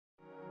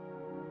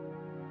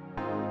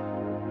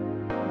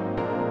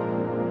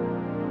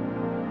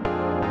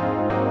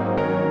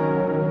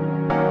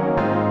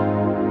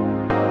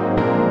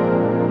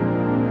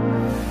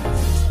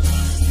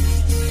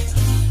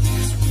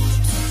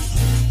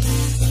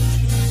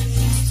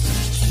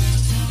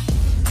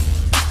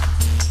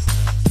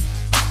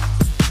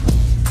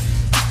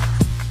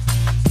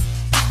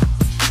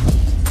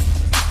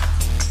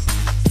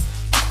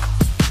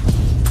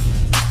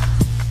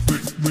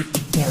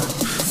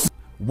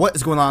What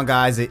is going on,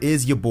 guys? It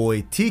is your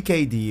boy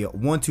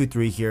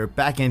TKD123 here,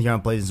 back in here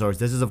on Blazing Swords.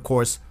 This is, of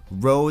course,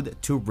 Road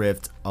to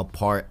Rift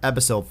Apart,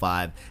 Episode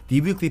 5,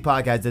 the weekly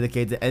podcast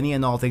dedicated to any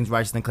and all things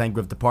Ratchet & Clank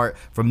Rift Apart,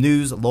 from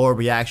news, lore,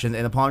 reaction,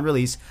 and upon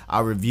release,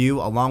 I'll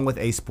review along with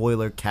a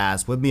spoiler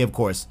cast. With me, of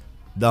course,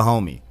 the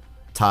homie,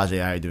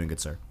 Tajay. How are you doing, good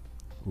sir?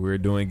 We're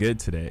doing good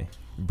today.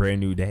 Brand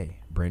new day,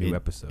 brand new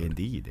episode.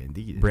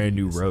 Indeed. Brand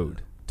new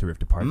Road to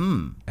Rift Apart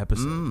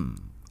episode.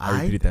 I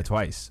repeated that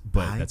twice,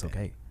 but that's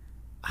okay.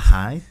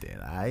 I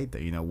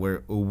did. You know,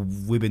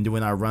 we've been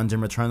doing our runs in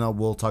Returnal.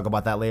 We'll talk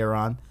about that later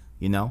on.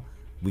 You know,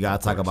 we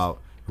gotta talk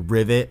about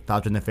Rivet,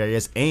 Dr.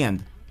 Nefarious,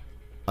 and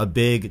a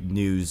big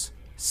news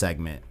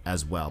segment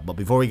as well. But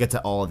before we get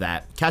to all of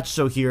that, catch the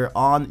show here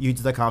on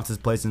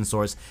youtube.com/Blazing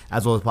Swords,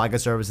 as well as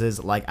podcast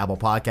services like Apple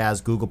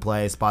Podcasts, Google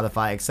Play,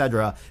 Spotify,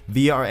 etc.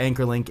 via our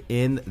anchor link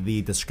in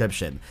the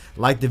description.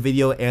 Like the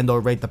video and or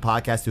rate the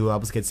podcast to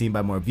help us get seen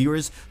by more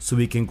viewers so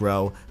we can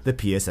grow the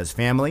PSS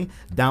family.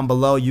 Down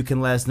below, you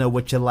can let us know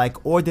what you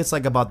like or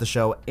dislike about the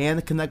show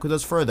and connect with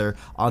us further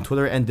on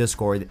Twitter and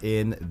Discord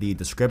in the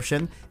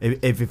description.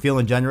 If you're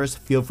feeling generous,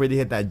 feel free to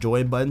hit that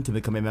join button to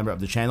become a member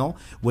of the channel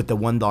with the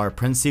 $1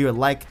 Prince here,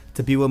 like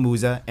Tapiwa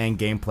Musa and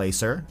Gameplay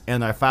Sir,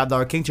 and our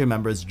 $5 King Tier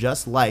members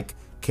just like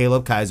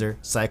Caleb Kaiser,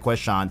 SideQuest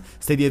Sean,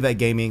 Stadia Vet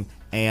Gaming,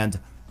 and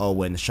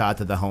Owen. Shout out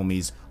to the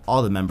homies,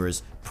 all the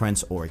members,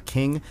 Prince or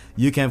King.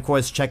 You can, of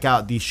course, check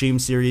out the stream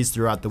series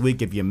throughout the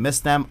week if you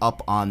missed them,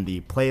 up on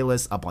the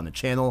playlist, up on the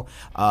channel.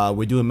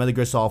 We're doing Metal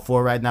Gear Solid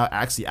 4 right now.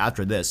 Actually,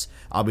 after this,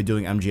 I'll be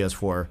doing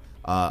MGS4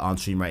 on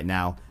stream right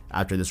now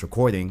after this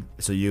recording,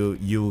 so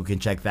you can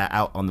check that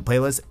out on the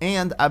playlist.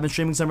 And I've been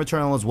streaming some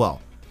Returnal as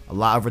well. A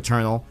lot of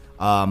Returnal.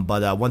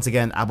 But once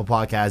again, Apple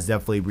Podcasts,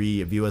 definitely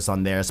review us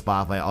on there,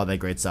 Spotify, all that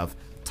great stuff.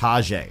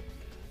 Tajay,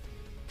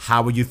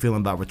 how are you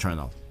feeling about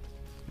Returnal?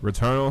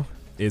 Returnal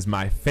is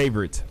my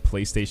favorite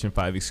PlayStation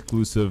 5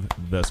 exclusive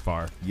thus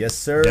far. Yes,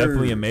 sir.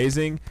 Definitely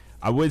amazing.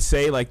 I would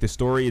say, like, the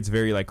story, it's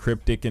very, like,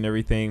 cryptic and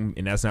everything,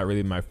 and that's not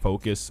really my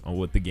focus on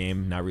what the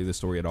game, not really the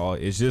story at all.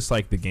 It's just,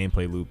 like, the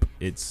gameplay loop.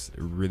 It's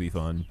really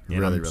fun.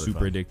 And I'm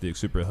super addicted,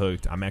 super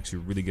hooked. I'm actually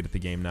really good at the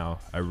game now.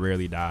 I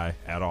rarely die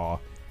at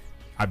all.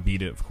 I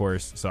beat it, of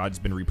course, so I've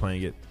just been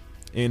replaying it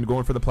and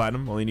going for the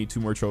platinum. Only need 2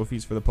 more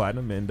trophies for the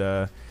platinum,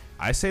 and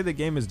I say the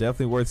game is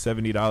definitely worth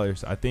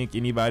 $70. I think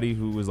anybody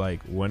who was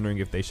like wondering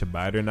if they should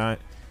buy it or not,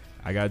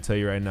 I gotta tell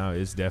you right now,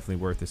 it's definitely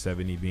worth the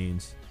 70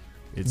 beans.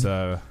 It's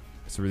a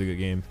really good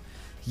game.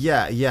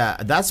 Yeah,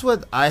 that's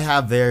what I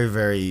have.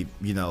 Very,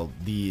 you know,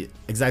 the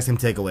exact same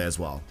takeaway as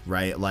well,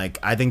 right? Like,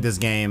 I think this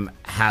game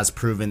has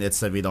proven its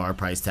 $70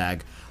 price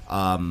tag.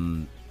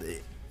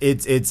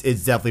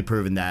 It's definitely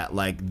proven that,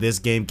 like, this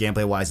game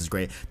gameplay wise is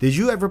great. Did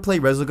you ever play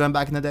Resogun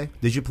back in the day?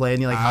 Did you play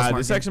any like Housemarque?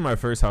 This is actually my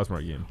first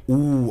Housemarque game.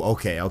 Ooh,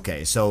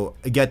 okay. So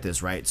get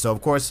this, right? So of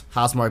course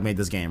Housemarque made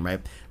this game, right?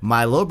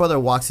 My little brother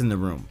walks in the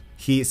room.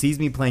 He sees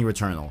me playing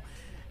Returnal,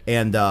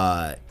 and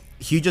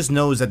he just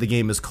knows that the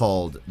game is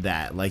called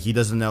that. Like, he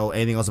doesn't know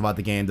anything else about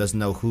the game, doesn't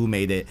know who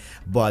made it,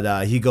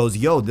 but he goes,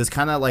 "Yo, this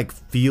kind of like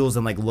feels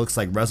and like looks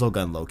like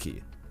Resogun low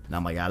key." And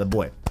I'm like, "Ah,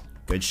 boy,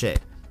 good shit,"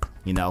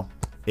 you know.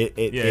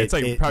 It's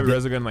like probably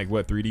Resogun, like,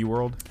 what, 3D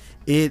World?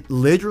 It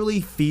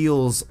literally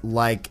feels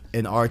like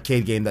an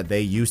arcade game that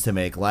they used to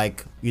make,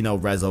 like, you know,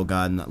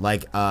 Resogun,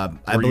 like I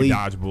believe you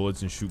dodge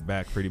bullets and shoot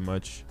back pretty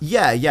much.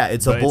 Yeah,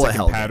 it's a bullet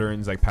hell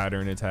patterns, like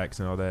pattern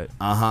attacks and all that.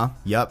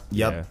 Yep.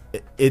 Yeah.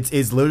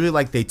 It's literally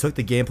like they took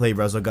the gameplay of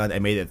Resogun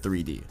and made it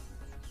 3D,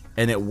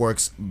 and it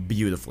works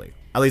beautifully.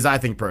 At least I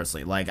think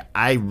personally. Like,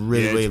 I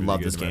really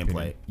love this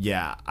gameplay.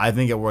 Yeah, I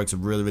think it works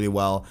really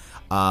well.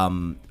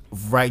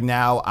 Right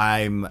now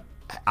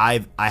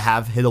I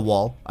have hit a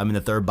wall. I'm in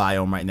the 3rd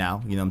biome right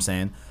now, you know what I'm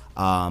saying?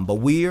 But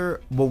we're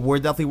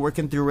definitely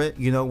working through it.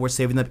 You know, we're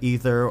saving up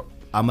ether.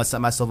 I'm gonna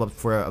set myself up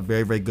for a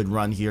very good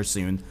run here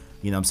soon.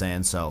 You know what I'm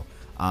saying? So,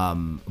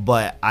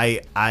 but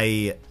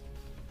I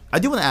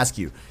do want to ask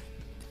you,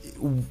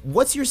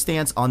 what's your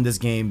stance on this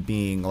game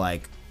being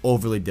like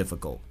overly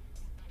difficult?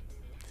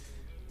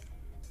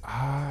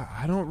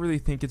 I don't really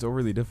think it's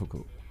overly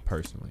difficult,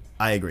 personally.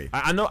 I agree.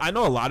 I know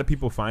a lot of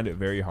people find it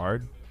very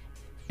hard.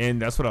 And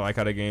that's what I like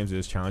out of games,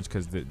 is challenge,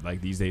 because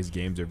like these days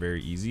games are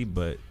very easy.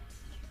 But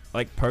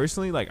like,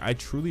 personally, like, I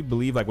truly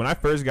believe, like, when I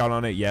first got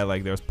on it, yeah,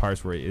 like, there was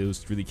parts where it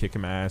was really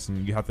kicking my ass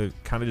and you have to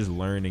kind of just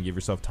learn and give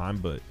yourself time.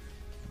 But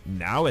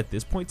now at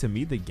this point, to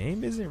me, the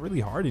game isn't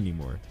really hard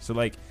anymore. So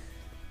like,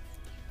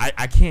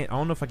 I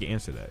don't know if I can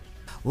answer that.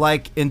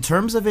 Like, in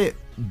terms of it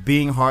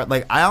being hard,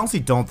 like, I honestly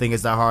don't think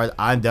it's that hard.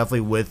 I'm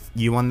definitely with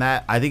you on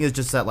that. I think it's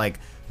just that, like,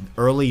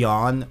 early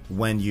on,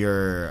 when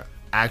you're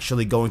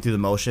actually going through the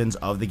motions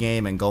of the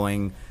game and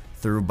going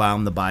through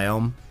biome to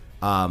biome,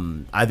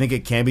 I think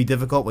it can be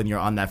difficult when you're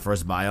on that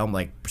first biome,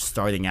 like,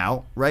 starting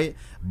out, right?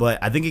 But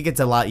I think it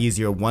gets a lot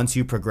easier once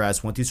you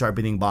progress, once you start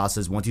beating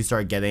bosses, once you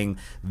start getting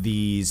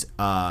these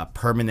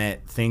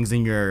permanent things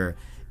in your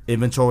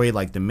inventory,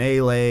 like the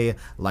melee,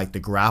 like the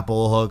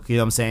grapple hook, you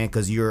know what I'm saying?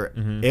 Because you're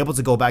able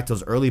to go back to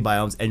those early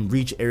biomes and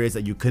reach areas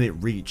that you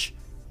couldn't reach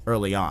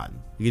early on,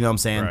 you know what I'm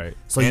saying? Right.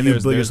 So and you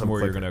there's build yourself more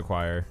quicker. you're gonna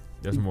acquire.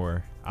 There's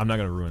more. I'm not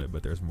gonna ruin it,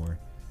 but there's more.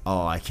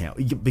 Oh, I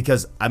can't,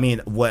 because I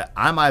mean, what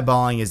I'm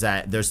eyeballing is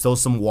that there's still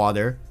some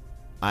water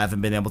I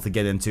haven't been able to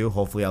get into.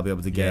 Hopefully, I'll be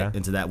able to get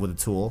into that with a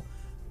tool.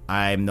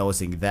 I'm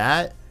noticing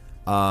that.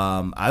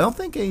 I don't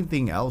think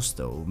anything else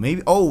though.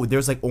 Maybe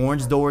there's like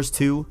orange doors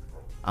too.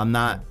 I'm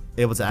not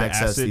able to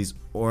access these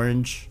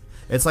orange.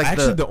 It's like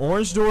actually the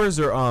orange doors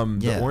are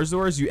the orange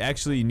doors. You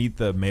actually need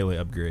the melee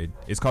upgrade.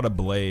 It's called a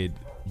blade.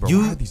 Bro,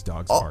 why are these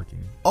dogs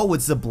barking? Oh,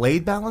 it's the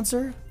blade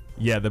balancer.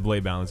 Yeah, the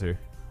blade balancer.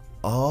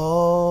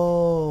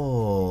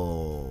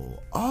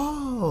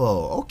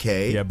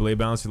 Okay. Yeah, blade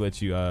balancer lets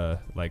you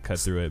like cut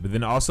through it, but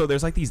then also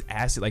there's like these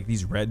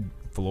these red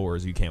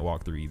floors you can't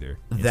walk through either.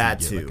 That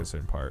too. Like a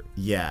certain part.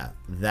 Yeah,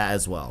 that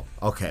as well.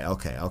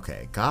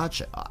 Okay.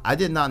 Gotcha. I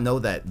did not know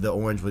that the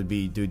orange would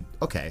be, dude.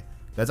 Okay,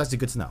 that's actually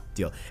good to know.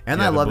 Deal.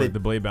 And I love it.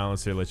 The blade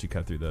balancer lets you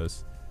cut through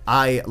those.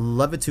 I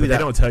love it too. But they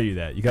don't tell you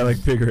that. You gotta like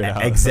figure it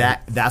out.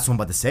 That's what I'm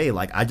about to say.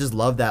 Like, I just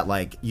love that.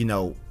 Like, you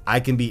know, I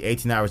can be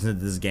 18 hours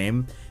into this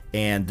game,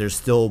 and there's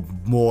still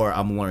more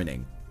I'm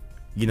learning.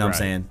 You know what I'm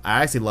saying?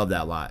 I actually love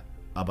that a lot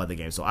about the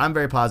game. So I'm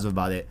very positive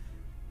about it.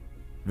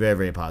 Very,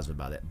 very positive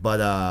about it.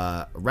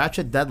 But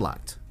Ratchet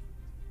Deadlocked.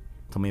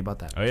 Tell me about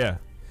that. Oh yeah.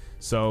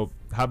 So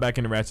hop back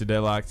into Ratchet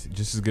Deadlocked,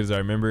 just as good as I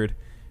remembered.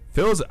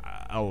 Feels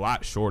a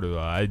lot shorter though.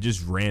 I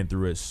just ran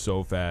through it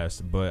so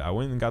fast, but I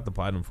went and got the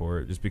platinum for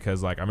it just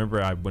because like I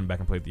remember I went back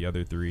and played the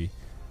other 3,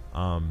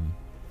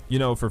 you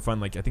know, for fun.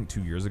 Like I think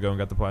 2 years ago and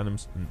got the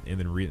platinums, and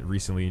then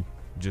recently,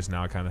 just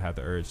now I kind of had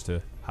the urge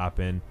to hop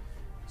in,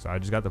 so I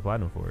just got the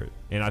platinum for it.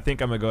 And I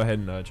think I'm gonna go ahead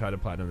and try to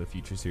platinum the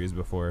future series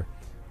before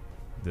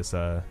this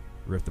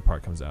Rift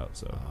Apart comes out.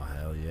 So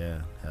hell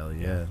yeah,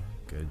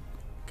 good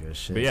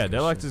shit. But yeah,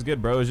 Deadlocked is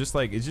good, bro. It's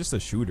just a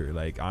shooter.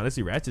 Like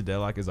honestly, Ratchet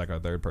Deadlock is like a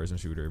third-person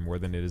shooter more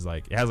than it is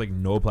like, it has like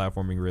no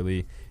platforming really.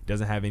 It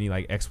doesn't have any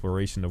like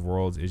exploration of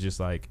worlds. It's just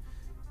like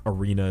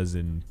arenas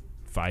and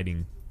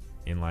fighting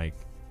and like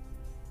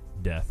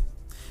death.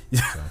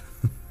 So.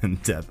 And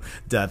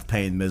death,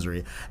 pain,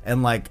 misery,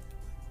 and like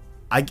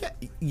I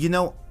get, you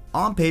know,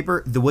 on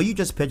paper the way you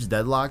just pitched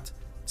Deadlocked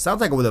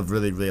sounds like I would have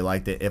really, really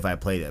liked it if I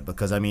played it,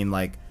 because I mean,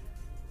 like,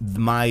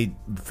 my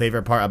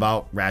favorite part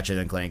about Ratchet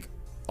and Clank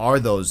are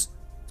those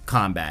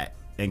combat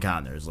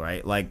encounters,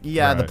 right? Like,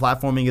 yeah, the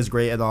platforming is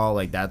great and all,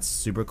 like, that's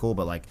super cool,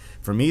 but like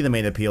for me the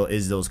main appeal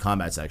is those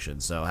combat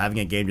sections. So having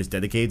a game just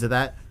dedicated to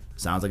that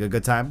sounds like a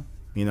good time,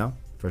 you know,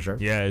 for sure.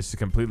 Yeah, it's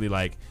completely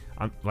like,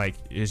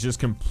 it's just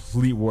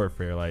complete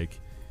warfare. Like,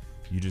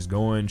 you just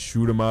go in,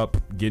 shoot them up,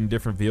 get in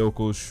different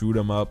vehicles, shoot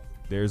them up.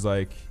 There's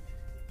like,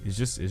 it's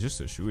just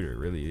a shooter,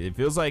 really. It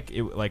feels like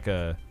maybe like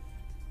a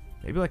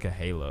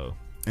Halo.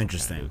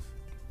 Interesting. Kind of.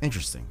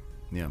 Interesting.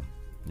 Yeah.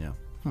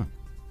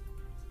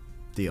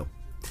 Deal.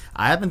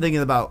 I've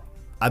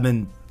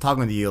been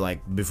talking to you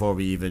like before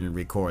we even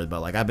record, but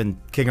like I've been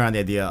kicking around the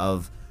idea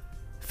of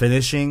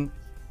finishing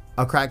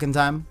a Crack in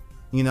Time,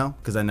 you know,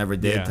 because I never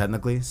did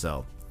technically.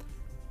 So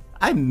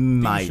I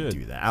might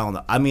do that. I don't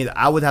know. I mean,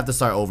 I would have to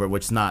start over,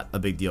 which is not a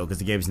big deal because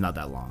the game's not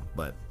that long,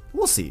 but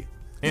we'll see.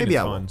 And maybe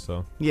it's fun,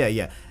 so.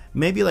 Yeah.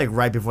 Maybe like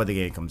right before the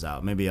game comes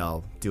out, maybe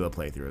I'll do a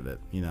playthrough of it,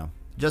 you know,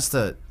 just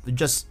to have it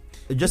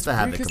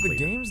complete. Because the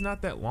game's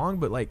not that long,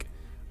 but like,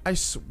 I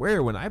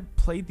swear when I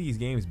played these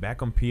games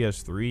back on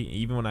PS3,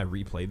 even when I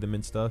replayed them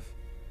and stuff,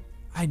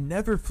 I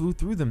never flew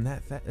through them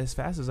as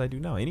fast as I do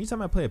now. Anytime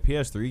I play a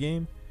PS3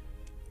 game,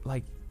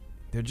 like,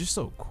 they're just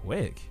so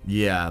quick.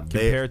 Yeah,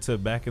 compared to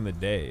back in the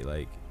day,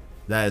 like.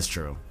 That is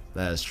true.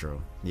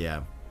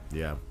 Yeah.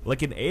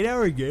 Like an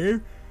 8-hour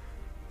game.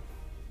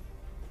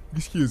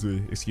 Excuse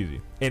me.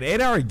 An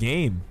 8-hour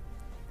game,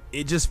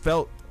 it just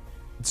felt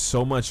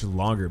so much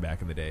longer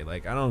back in the day.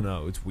 Like, I don't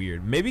know, it's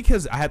weird. Maybe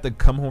because I had to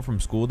come home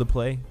from school to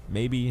play,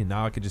 maybe, and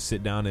now I could just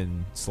sit down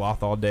and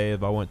sloth all day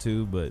if I want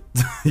to, but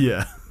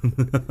yeah.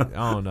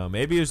 I don't know.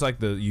 Maybe it's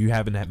like me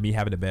having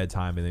a bad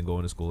time and then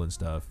going to school and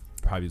stuff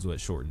probably is what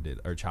shortened it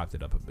or chopped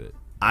it up a bit.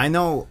 I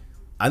know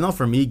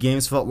for me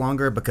games felt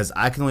longer because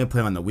I can only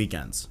play on the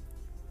weekends.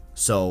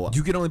 So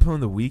you can only play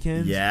on the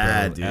weekends?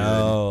 Yeah, dude.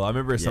 Oh, I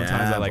remember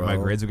sometimes my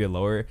grades would get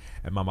lower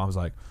and my mom was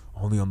like,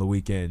 only on the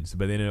weekends,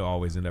 but then it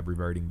always end up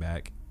reverting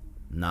back.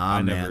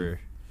 Nah, man.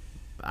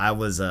 I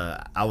was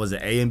an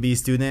A and B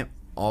student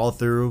all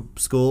through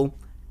school,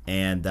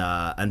 and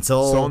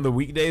until on the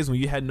weekdays when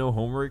you had no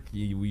homework,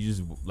 you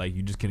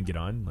just couldn't get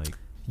on. Like,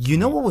 you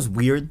know what was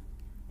weird?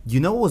 You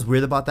know what was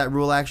weird about that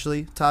rule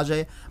actually,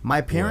 Tajay? My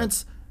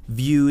parents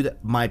viewed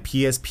my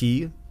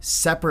PSP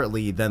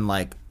separately than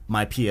like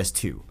my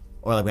PS2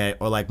 or my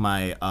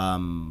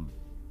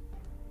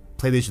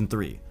PlayStation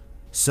 3.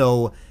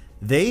 So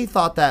they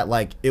thought that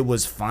like it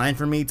was fine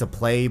for me to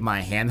play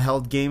my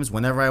handheld games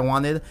whenever I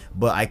wanted,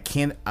 but I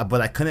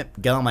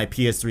couldn't get on my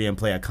PS3 and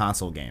play a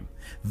console game.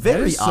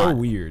 Very odd. So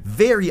weird.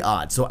 Very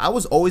odd. So I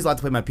was always allowed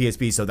to play my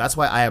PSP, so that's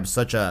why I have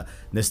such a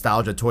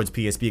nostalgia towards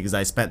PSP, because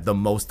I spent the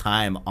most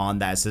time on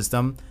that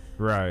system.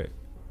 Right.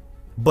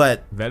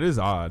 But that is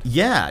odd.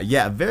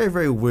 Yeah. Very,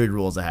 very weird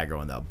rules I had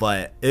growing up.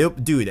 But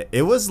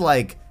it was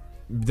like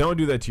Don't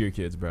do that to your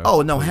kids, bro.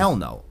 Oh no, please. Hell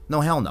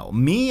no, hell no.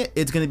 Me,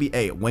 it's gonna be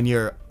when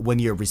your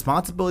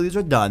responsibilities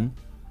are done,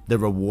 the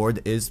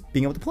reward is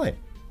being able to play.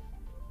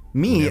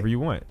 Me, whenever you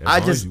want,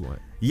 as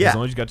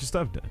long as you got your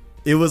stuff done.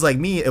 It was like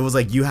me. It was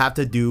like you have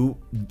to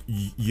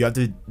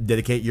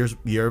dedicate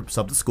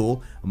yourself to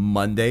school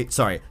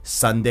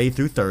Sunday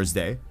through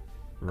Thursday.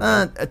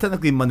 Right.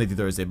 Technically Monday through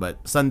Thursday,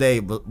 but Sunday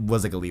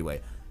was like a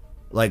leeway.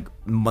 Like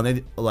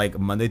Monday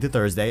to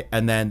Thursday,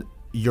 and then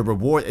your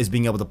reward is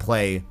being able to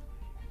play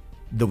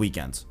the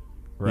weekends.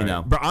 Right. You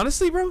know, but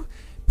honestly, bro,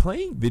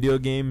 playing video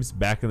games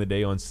back in the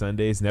day on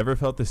Sundays never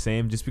felt the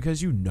same, just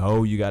because you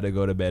got to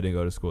go to bed and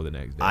go to school the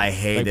next day. I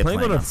hate it.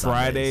 Playing on a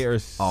Friday or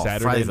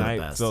Saturday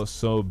night felt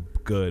so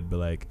good, but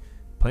like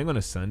playing on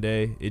a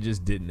Sunday, it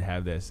just didn't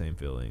have that same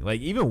feeling.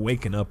 Like even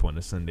waking up on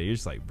a Sunday, you're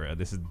just like, bro,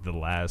 this is the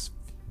last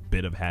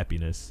bit of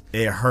happiness.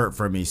 It hurt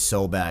for me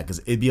so bad because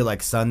it'd be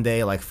like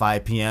Sunday, like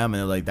 5 p.m.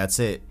 and like that's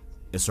it.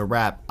 It's a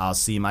wrap. I'll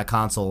see my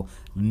console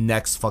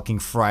next fucking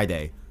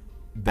Friday.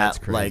 That's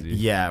crazy. Like,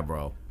 yeah,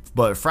 bro.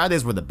 But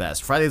Fridays were the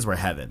best. Fridays were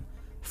heaven.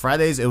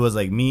 Fridays, it was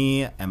like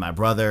me and my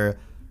brother,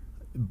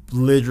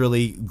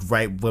 literally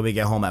right when we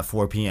get home at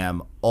 4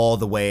 p.m. all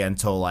the way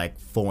until like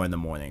 4 in the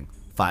morning,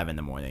 5 in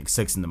the morning,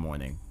 6 in the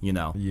morning. You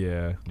know?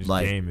 Yeah, just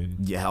like, gaming.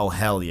 Yeah, oh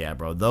hell yeah,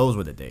 bro. Those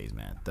were the days,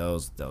 man.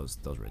 Those were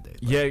the days.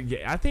 Bro.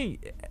 Yeah. I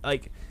think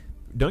like,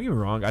 don't get me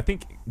wrong. I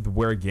think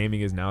where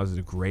gaming is now is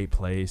a great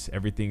place.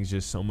 Everything's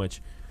just so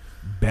much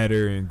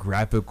better and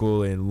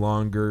graphical and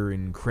longer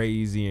and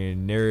crazy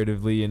and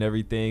narratively and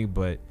everything,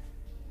 but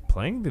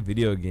playing the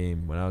video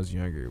game when I was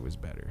younger was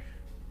better.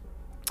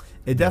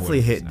 It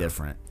definitely hit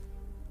different.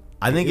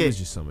 I think it was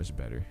just so much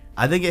better.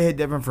 I think it hit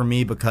different for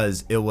me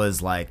because it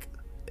was like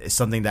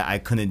something that I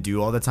couldn't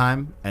do all the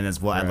time, and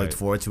it's what I looked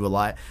forward to a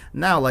lot.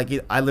 Now, like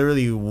I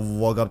literally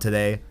woke up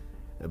today,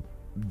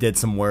 did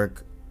some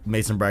work,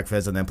 made some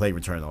breakfast, and then played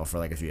Returnal for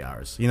like a few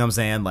hours. You know what I'm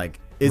saying? Like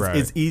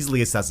it's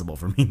easily accessible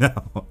for me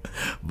now,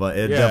 but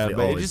it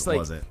definitely always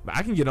wasn't.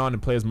 I can get on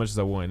and play as much as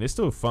I want. It's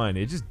still fun.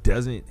 It just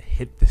doesn't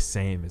hit the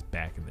same as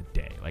back in the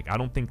day. Like I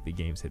don't think the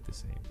games hit the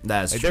same.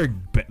 That's true.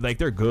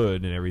 They're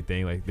good and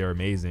everything. Like they're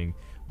amazing,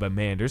 but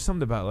man, there's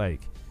something about like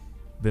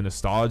the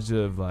nostalgia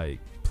of like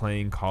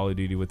playing Call of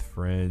Duty with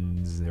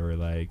friends, or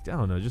like I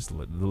don't know, just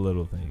the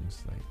little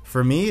things. Like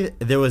for me,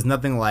 there was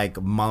nothing like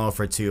Modern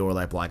Warfare 2 or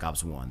like Black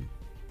Ops 1.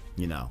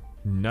 You know,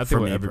 nothing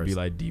will ever be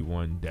like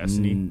D1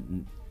 Destiny.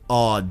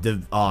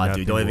 Dude,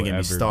 don't even get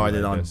me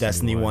started on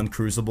Destiny 1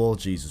 Crucible.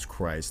 Jesus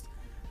Christ,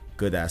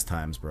 good ass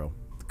times, bro.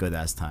 Good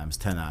ass times.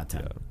 10 out of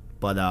 10. Yeah.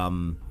 But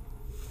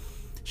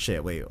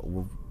shit. Wait,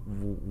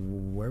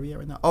 where are we at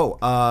right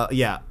now?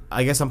 Yeah.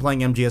 I guess I'm playing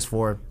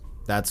MGS4.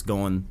 That's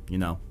going. You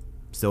know,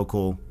 still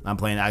cool. I'm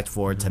playing Act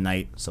 4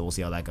 tonight, so we'll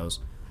see how that goes.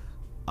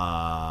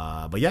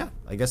 But yeah,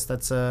 I guess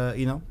that's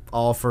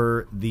all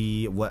for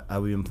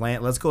what we've been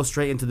playing. Let's go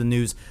straight into the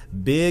news.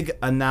 Big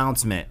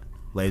announcement,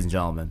 ladies and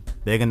gentlemen.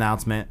 Big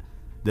announcement.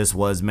 This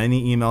was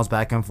many emails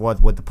back and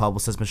forth with the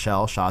publicist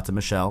Michelle. Shout out to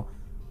Michelle.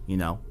 You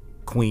know,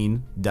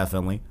 queen,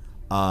 definitely.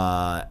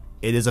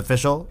 It is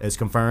official. It's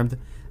confirmed.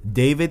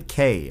 David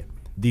Kaye,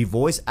 the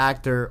voice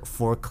actor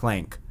for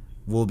Clank,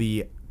 will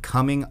be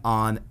coming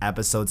on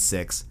episode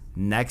 6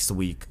 next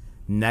week,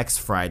 next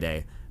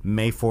Friday,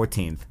 May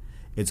 14th.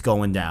 It's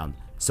going down.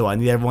 So I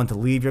need everyone to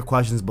leave your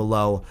questions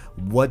below.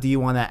 What do you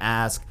want to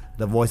ask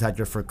the voice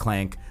actor for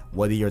Clank?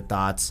 What are your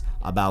thoughts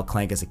about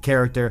Clank as a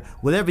character?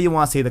 Whatever you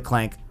want to say to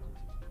Clank,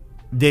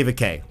 David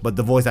Kaye, but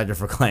the voice actor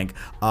for Clank.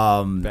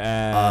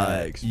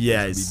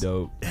 Yes. Be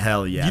dope.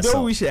 Hell yeah. You know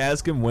what we should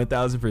ask him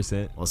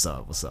 1000%? What's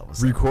up?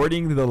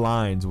 Recording the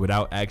lines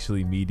without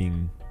actually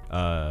meeting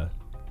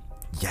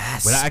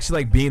yes. Without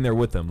actually like being there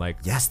with them, like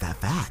yes, that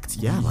fact.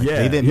 Yeah, like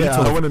they didn't meet.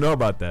 I want to know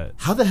about that.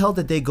 How the hell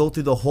did they go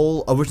through the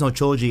whole original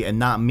trilogy and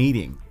not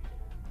meeting?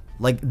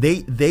 Like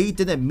they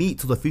didn't meet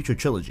till the future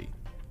trilogy.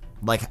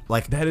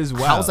 Like that is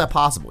wild. How's that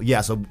possible?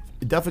 Yeah, so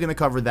definitely gonna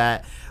cover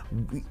that.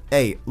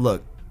 Hey,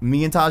 look,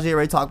 me and Tajay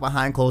already talked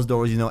behind closed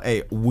doors. You know,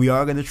 hey, we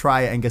are gonna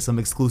try and get some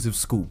exclusive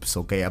scoops,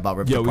 okay, about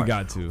Rift Apart. We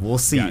got to. We'll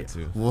see.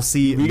 We'll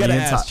see. We gotta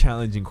ask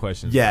challenging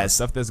questions. Yeah,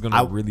 stuff that's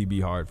gonna really be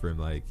hard for him.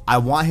 Like, I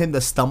want him to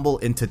stumble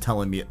into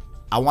telling me.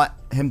 I want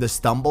him to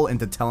stumble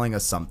into telling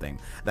us something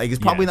that he's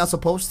probably not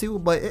supposed to.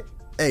 But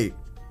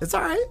it's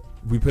all right.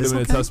 We put him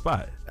in a tough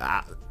spot.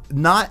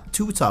 Not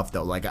too tough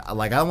though. Like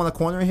I don't want to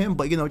corner him,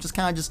 but just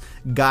kind of just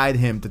guide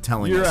him to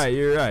telling us.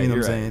 You're right. You know what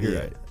I'm saying? You're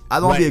right. I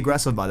don't want to be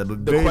aggressive about it,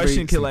 but the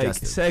question can like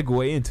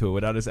segue into it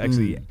without us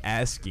actually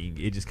asking.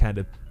 It just kind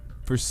of,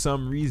 for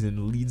some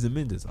reason, leads them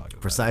into talking.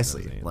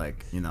 Precisely,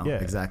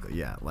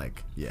 exactly,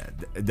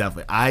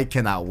 definitely. I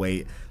cannot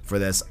wait for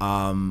this.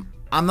 I'm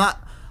not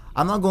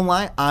gonna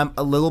lie. I'm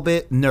a little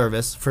bit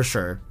nervous for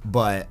sure,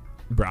 but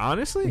bro,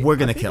 honestly, we're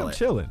gonna kill it.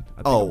 Chilling.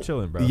 I'm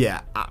chilling, bro.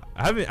 Yeah, I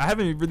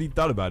haven't really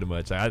thought about it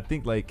much. I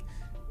think like.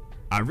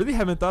 I really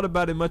haven't thought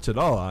about it much at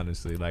all,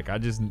 honestly. Like I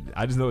just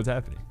know what's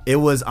happening. It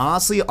was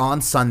honestly on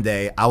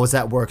Sunday. I was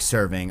at work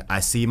serving. I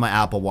see my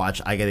Apple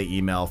Watch. I get an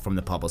email from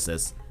the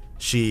publicist.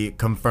 she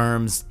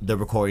confirms the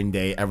recording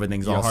date.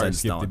 Everything's all set in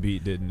stone. Skipped the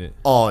beat, didn't it?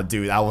 Oh,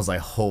 dude, I was like,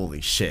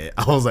 holy shit.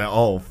 I was like,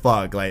 oh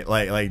fuck, like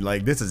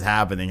this is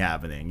happening,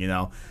 you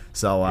know.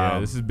 So yeah,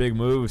 this is big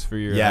moves for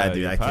your dude,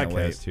 your I can't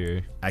wait.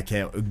 Here. I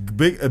can't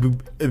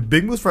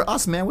big moves for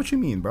us, man. What you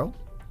mean, bro?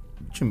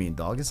 What you mean,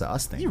 dog? It's an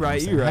us thing. You're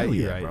right. You're right.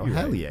 You're right.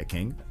 Hell yeah,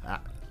 King.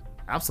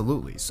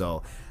 Absolutely.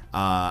 So,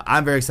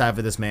 I'm very excited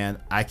for this,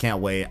 man. I can't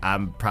wait.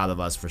 I'm proud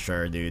of us for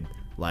sure, dude.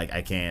 Like,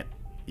 I can't.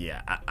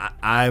 Yeah,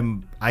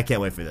 I can't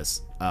wait for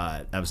this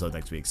episode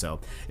next week. So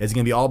it's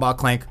gonna be all about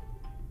Clank,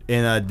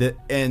 and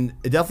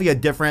definitely a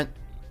different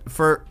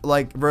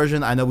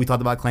version. I know we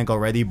talked about Clank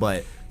already,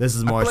 but this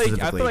is more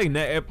specifically. I feel like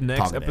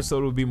next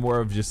episode will be more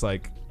of just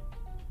like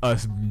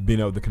us being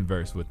able to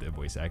converse with the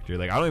voice actor.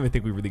 Like, I don't even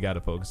think we really got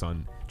to focus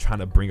on trying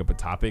to bring up a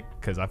topic,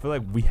 because I feel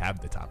like we have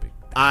the topic.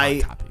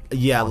 I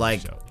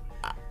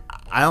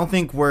don't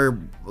think we're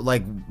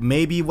like,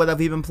 maybe what have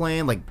we been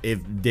playing? Like, if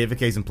David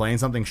K's been playing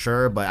something,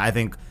 sure, but I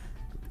think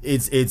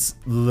it's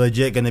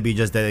legit gonna be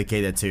just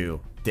dedicated to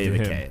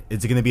David K.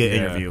 It's gonna be an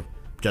interview.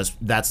 Just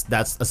that's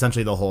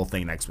essentially the whole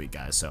thing next week,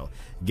 guys. So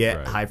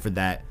get hyped for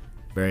that.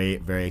 Very,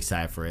 very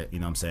excited for it. You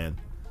know what I'm saying?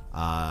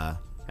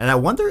 And I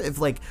wonder if,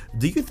 like,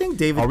 do you think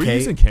David K? Are we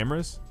using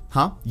cameras?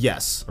 Huh?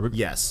 Yes.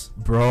 Yes.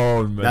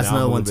 Bro, that's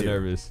another one too.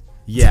 Nervous.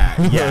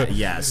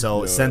 Yeah.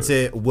 So since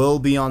it will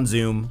be on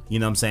Zoom, you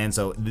know what I'm saying?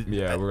 So we're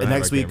gonna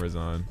next have our cameras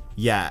on.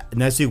 Yeah,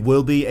 next week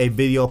will be a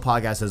video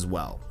podcast as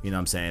well. You know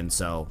what I'm saying?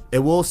 So it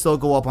will still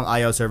go up on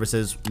IO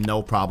services,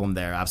 no problem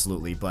there,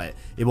 absolutely. But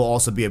it will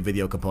also be a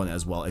video component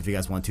as well if you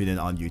guys want to tune in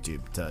on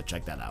YouTube to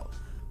check that out.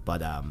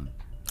 But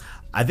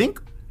I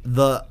think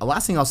the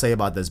last thing I'll say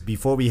about this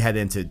before we head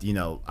into, you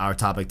know, our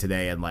topic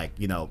today and, like,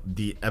 you know,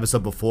 the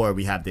episode before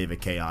we have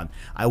David K on,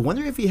 I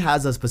wonder if he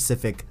has a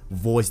specific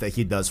voice that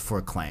he does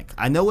for Clank.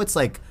 I know it's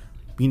like,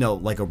 you know,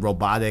 like a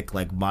robotic,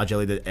 like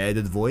modulated,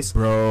 edited voice.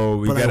 Bro,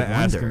 we gotta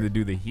ask him to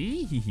do the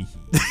hee.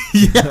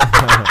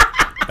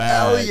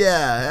 Hell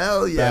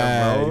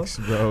yeah, Facts,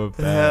 bro.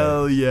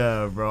 Hell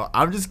yeah, bro.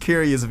 I'm just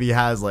curious if he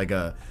has like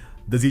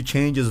does he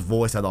change his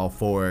voice at all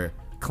for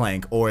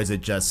Clank, or is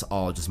it just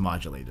all just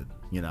modulated?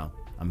 You know,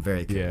 I'm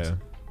very curious. Yeah.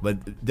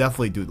 But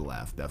definitely do the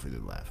laugh. But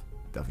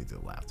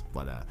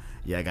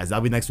yeah, guys,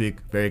 that'll be next week.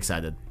 Very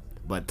excited.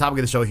 But topic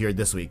of the show here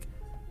this week: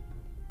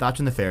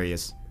 Dr.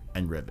 Nefarious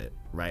and Rivet.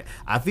 Right?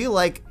 I feel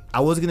like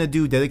I was gonna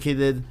do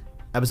dedicated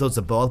episodes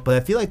of both, but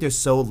I feel like there's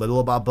so little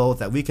about both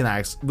that we can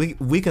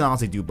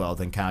honestly do both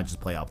and kind of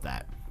just play off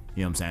that.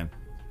 You know what I'm saying?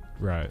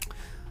 Right.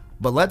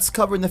 But let's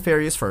cover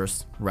Nefarious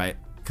first, right?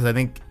 Because I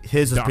think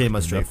his is pretty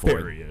much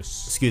straightforward.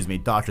 Excuse me,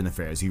 Dr.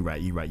 Nefarious. You're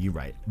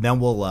right.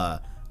 Then we'll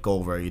go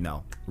over, you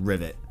know,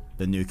 Rivet,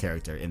 the new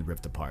character in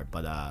Rift Apart.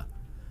 But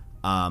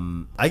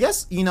I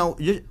guess, you know,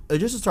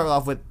 just to start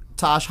off with,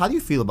 Tosh, how do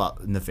you feel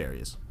about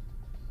Nefarious?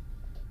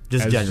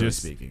 Just generally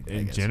speaking.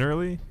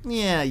 Generally?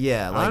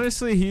 Yeah. Like,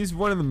 honestly, he's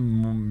one of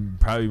the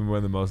probably one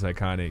of the most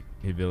iconic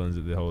villains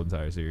of the whole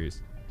entire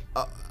series.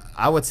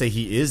 I would say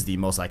he is the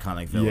most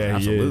iconic villain. Yeah,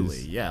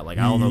 absolutely. Yeah, like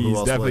I don't know who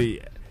else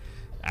would.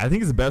 I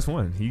think he's the best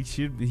one. He's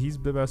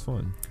the best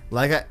one.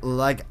 I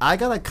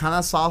got a kind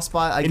of soft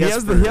spot. I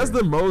guess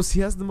he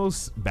has the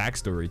most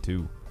backstory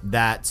too.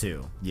 That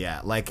too.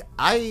 Yeah. Like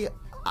I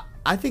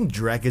think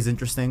Drek is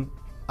interesting,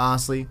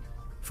 honestly,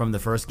 from the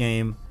first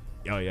game.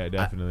 Oh yeah,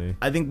 definitely.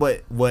 I think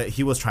what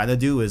he was trying to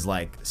do is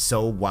like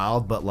so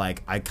wild, but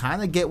like I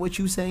kind of get what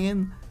you're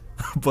saying,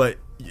 but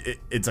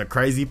it's a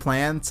crazy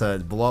plan to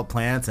blow up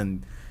planets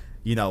and,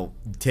 you know,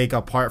 take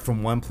apart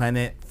from one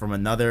planet from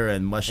another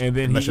and mush them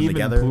together. And then he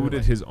even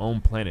polluted his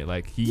own planet.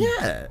 Like he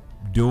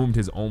doomed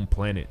his own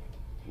planet.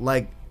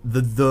 Like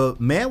the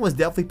man was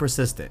definitely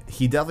persistent.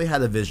 He definitely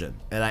had a vision,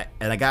 and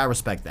I gotta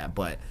respect that.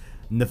 But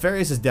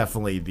Nefarious is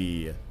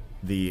definitely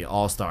the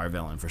all-star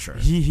villain for sure.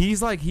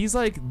 He's like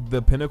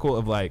the pinnacle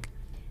of like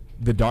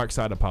the dark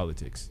side of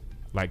politics,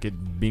 like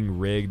it being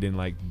rigged and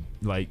like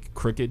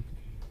crooked.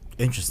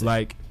 Interesting.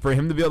 Like for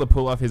him to be able to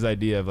pull off his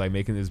idea of like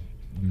making this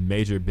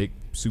major big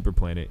super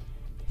planet,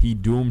 he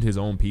doomed his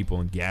own people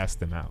and gassed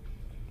them out.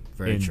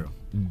 Very true.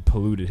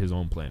 Polluted his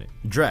own planet.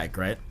 Drek,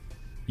 right?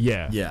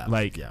 Yeah.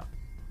 Like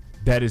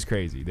that is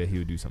crazy that he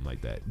would do something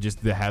like that.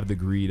 Just to have the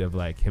greed of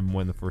like him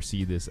wanting to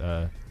foresee this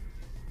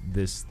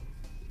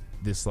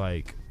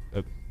like.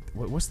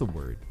 What's the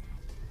word?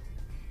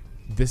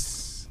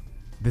 This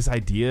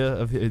idea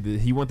of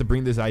he wanted to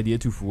bring this idea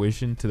to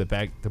fruition to the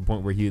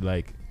point where he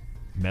like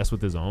mess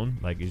with his own,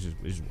 like it's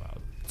just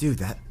wild,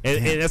 dude.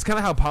 And that's kind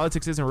of how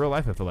politics is in real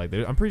life. I feel like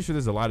I'm pretty sure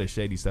there's a lot of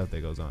shady stuff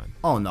that goes on.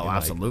 Oh no, and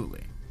absolutely.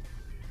 Like,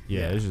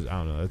 yeah, it's just I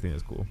don't know. I think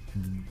that's cool.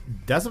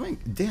 That's something.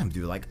 Damn,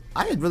 dude. Like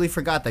I had really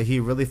forgot that he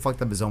really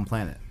fucked up his own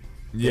planet.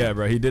 Yeah,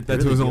 bro. He did that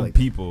to his own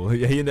people.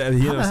 He ended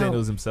up saying it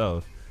was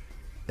himself.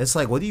 It's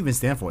like, what do you even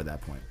stand for at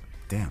that point?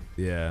 Damn.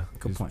 Yeah.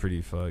 Good point.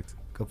 Pretty fucked.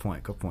 Good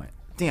point.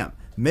 Damn.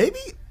 Maybe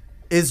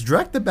Is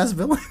Drek the best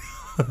villain?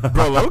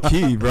 Bro, low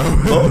key, bro.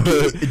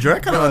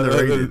 Drek kind of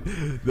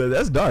underrated.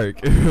 That's dark.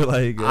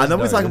 Like I know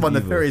we're talking about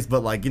Nefarious,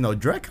 but like, you know,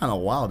 Drek kind of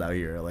wild out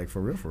here. Like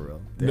for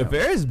real. Damn.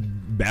 Nefarious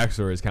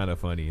backstory is kind of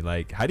funny.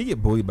 Like, how do you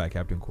get bullied by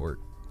Captain Quark?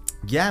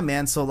 Yeah,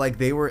 man. So like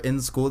they were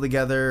in school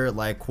together.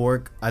 Like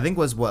Quark, I think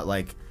was what,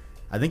 like,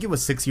 I think it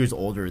was 6 years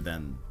older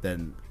than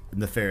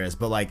Nefarious,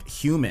 but like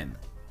human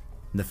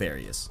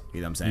Nefarious. You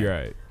know what I'm saying? You're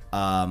right.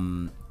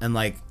 And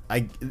like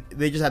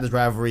they just had this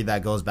rivalry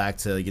that goes back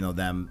to, you know,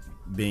 them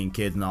being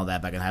kids and all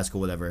that back in high school,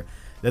 whatever.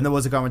 Then there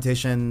was a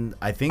conversation.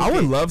 I think I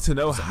would love to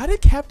know, how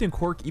did Captain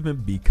Quark even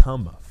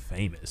become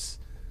famous?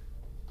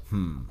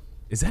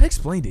 Is that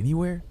explained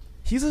anywhere?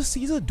 He's a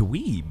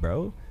dweeb,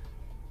 bro.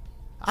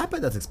 I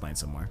bet that's explained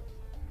somewhere.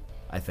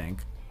 I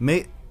think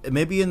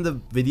maybe in the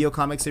video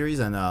comic series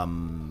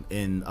and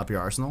in Up Your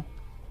Arsenal,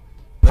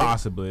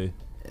 possibly.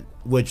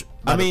 Which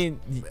I mean,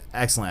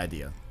 excellent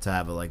idea to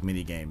have a like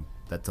mini game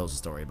that tells a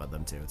story about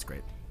them too. It's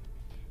great.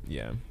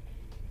 Yeah.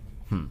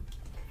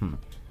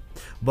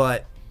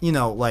 But you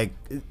know, like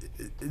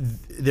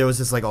there was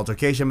this like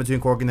altercation between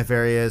Quark and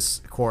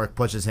Nefarious. Quark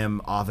pushes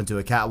him off into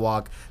a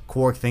catwalk.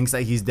 Quark thinks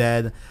that he's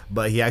dead,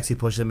 but he actually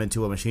pushed him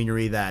into a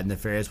machinery that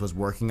Nefarious was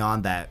working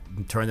on that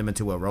turned him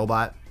into a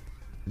robot,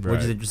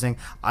 which is interesting.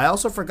 I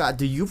also forgot.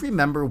 Do you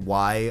remember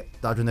why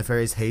Dr.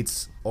 Nefarious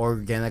hates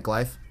organic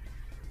life?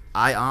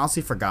 I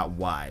honestly forgot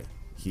why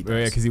he does.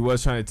 Yeah, because he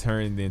was trying to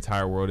turn the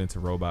entire world into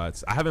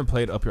robots. I haven't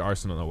played Up Your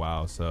Arsenal in a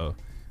while, so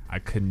I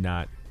could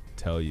not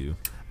tell you.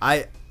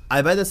 I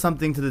bet it's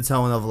something to the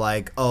tone of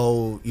like,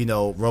 oh, you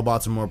know,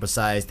 robots are more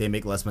precise, they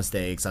make less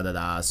mistakes,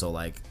 so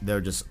like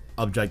they're just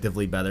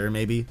objectively better,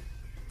 maybe.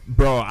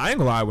 Bro, I ain't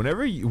gonna lie.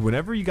 Whenever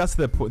you got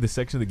to the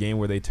section of the game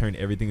where they turn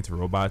everything into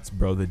robots,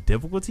 bro, the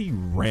difficulty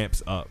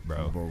ramps up,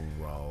 bro.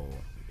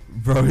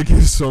 Bro, it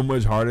gets so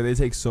much harder. They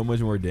take so much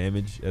more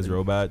damage as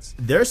robots.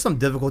 There's some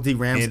difficulty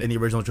ramps in the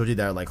original trilogy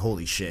that are like,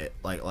 holy shit,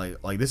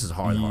 like this is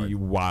hard.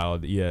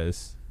 Wild,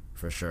 yes,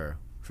 for sure.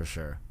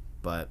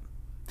 But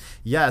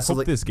yeah, so hope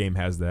like, this game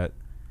has that.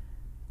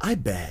 I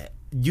bet.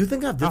 You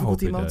think I have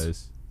difficulty modes?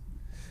 Does.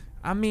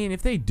 I mean,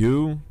 if they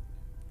do,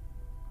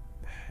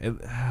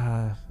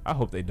 I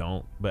hope they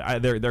don't.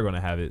 But they're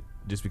gonna have it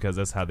just because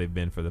that's how they've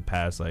been for the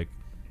past like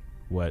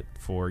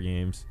 4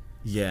 games.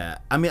 Yeah,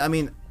 I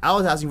mean, I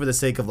was asking for the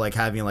sake of like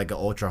having like an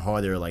ultra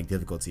harder like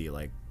difficulty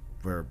like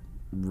for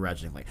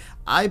Ratchet and Clank.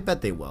 I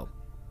bet they will.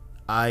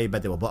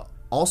 But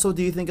also,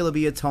 do you think it'll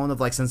be a tone of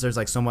like, since there's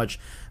like so much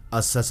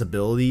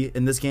accessibility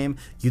in this game,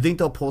 you think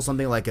they'll pull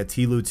something like a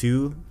TLU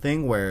 2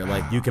 thing where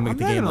like you can make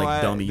the game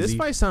like dumb easy? This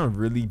might sound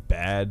really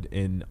bad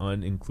and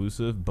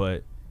uninclusive,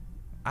 but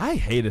I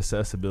hate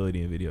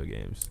accessibility in video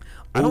games.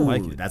 I don't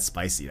like it. That's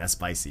spicy.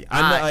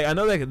 I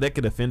know that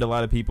could offend a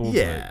lot of people.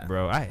 Yeah, but,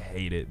 bro, I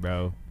hate it,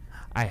 bro.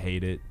 I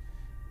hate it.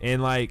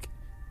 And like,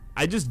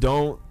 I just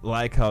don't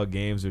like how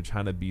games are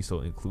trying to be so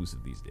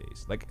inclusive these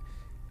days. Like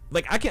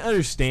I can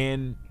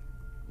understand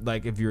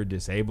like if you're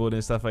disabled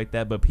and stuff like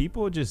that, but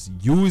people just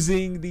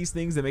using these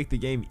things to make the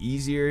game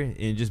easier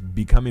and just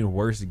becoming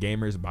worse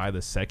gamers by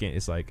the second,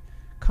 it's like,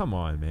 come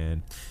on,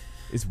 man.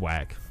 It's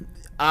whack.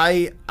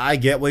 I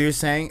get what you're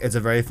saying. It's a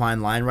very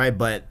fine line, right?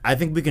 But I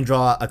think we can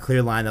draw a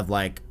clear line of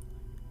like,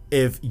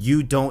 if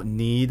you don't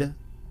need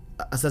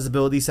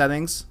accessibility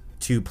settings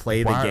to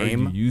play the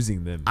game, are you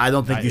using them? I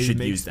don't think you should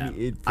use them.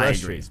 It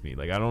frustrates me.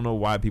 Like, I don't know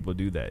why people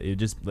do that. It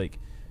just like,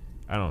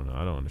 I don't know.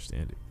 I don't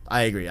understand it.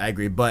 I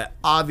agree. But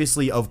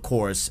obviously, of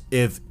course,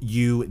 if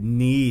you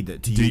need to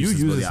do you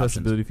use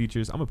accessibility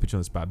features? I'm gonna put you on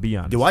the spot. Be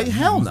honest. Do I?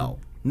 Hell no.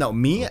 No,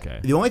 me. Okay.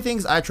 The only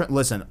things I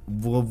listen.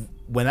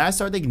 When I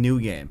start a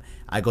new game,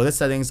 I go to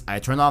settings. I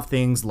turn off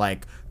things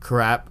like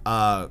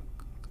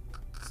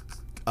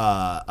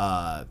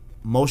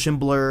motion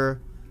blur.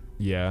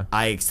 Yeah.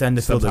 I extend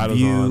the field of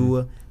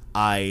view.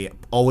 I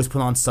always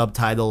put on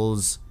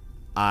subtitles.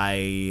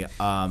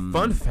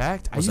 Fun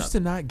fact: I used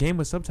to not game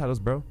with subtitles,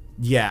 bro.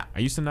 Yeah, I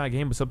used to not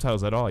game with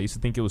subtitles at all. I used to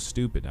think it was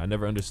stupid. I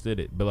never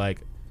understood it. But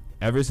like,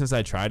 ever since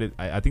I tried it,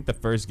 I think the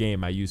first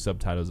game I used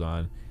subtitles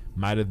on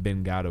might have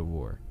been God of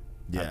War.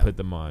 Yeah. I put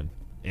them on,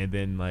 and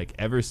then like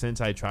ever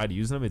since I tried to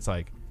use them, it's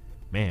like,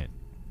 man,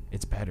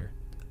 it's better.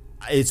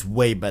 It's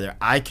way better.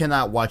 I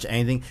cannot watch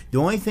anything. The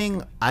only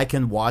thing I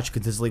can watch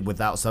consistently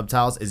without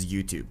subtitles is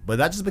YouTube, but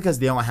that's just because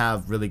they don't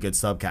have really good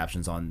sub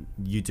captions on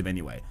YouTube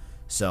anyway.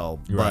 So,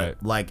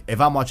 but like if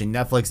I'm watching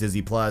Netflix,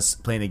 Disney Plus,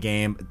 playing a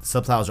game,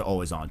 subtitles are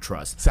always on.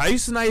 Trust. So I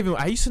used to not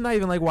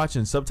even like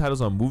watching subtitles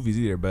on movies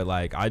either. But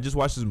like I just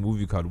watched this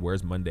movie called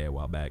Where's Monday a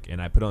while back,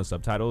 and I put on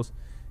subtitles.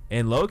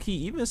 And low key,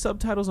 even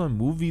subtitles on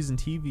movies and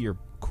TV are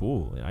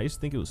cool. And I used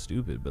to think it was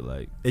stupid, but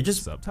like it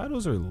just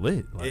subtitles are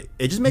lit. Like,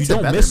 it just makes you it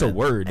don't better, miss man. a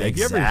word. Like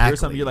you ever hear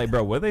something, you're like,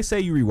 bro, what they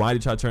say? You rewind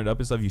it, try to turn it up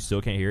and stuff, you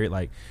still can't hear it.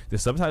 Like the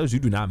subtitles, you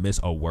do not miss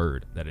a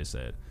word that is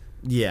said.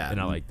 Yeah, and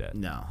I like that.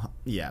 No,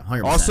 yeah,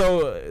 100%.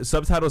 Also,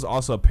 subtitles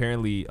also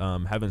apparently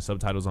having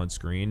subtitles on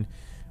screen,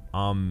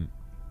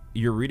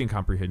 your reading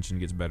comprehension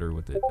gets better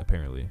with it.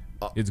 Apparently,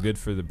 it's good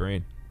for the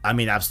brain. I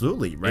mean,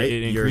 absolutely, right?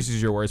 It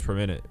increases your words per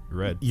minute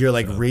read. You're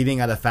like reading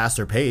at a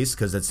faster pace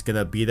because it's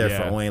gonna be there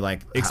for only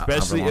like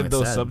especially if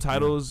those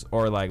subtitles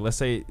or like let's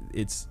say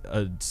it's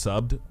a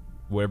subbed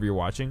whatever you're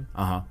watching.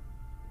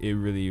 It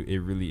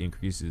really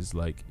increases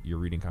like your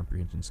reading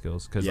comprehension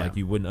skills because like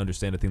you wouldn't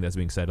understand a thing that's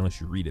being said unless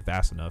you read it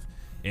fast enough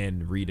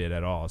and read it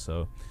at all.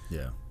 So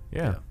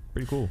yeah,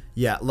 pretty cool.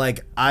 Yeah,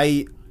 like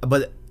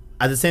but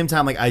at the same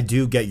time, like I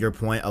do get your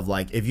point of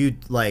like if you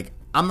like,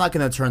 I'm not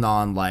gonna turn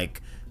on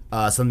like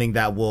something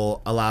that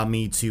will allow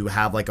me to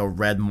have like a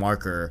red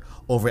marker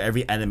over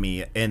every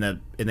enemy in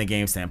a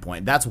game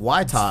standpoint. That's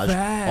why Taj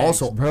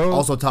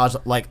also Taj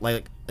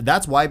like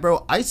that's why,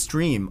 bro, I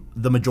stream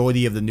the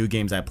majority of the new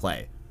games I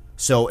play.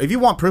 So if you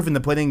want proof in the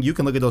pudding, you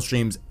can look at those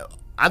streams.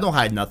 I don't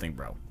hide nothing,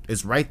 bro.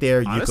 It's right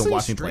there. Honestly, you can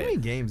watch me play.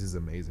 Streaming games is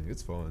amazing.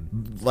 It's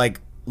fun.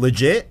 Like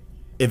legit.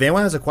 If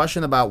anyone has a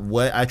question about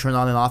what I turn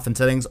on and off in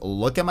settings,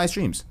 look at my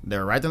streams.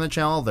 They're right on the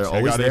channel. They're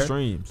always there.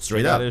 Streams.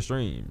 Straight up. Their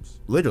streams.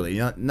 Literally,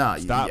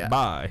 Stop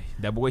by.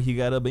 That boy, he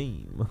got a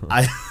beam.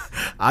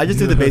 I just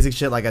do the basic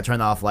shit. Like I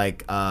turn off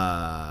like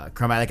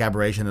chromatic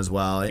aberration as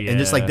well, and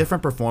just like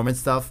different performance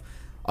stuff.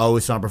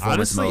 Always on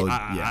performance mode.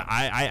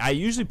 I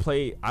usually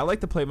play. I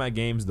like to play my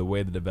games the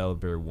way the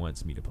developer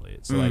wants me to play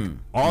it. So like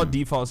all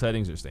default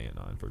settings are staying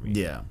on for me.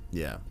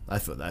 Yeah. I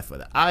feel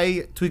that.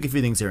 I tweak a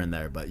few things here and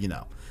there, but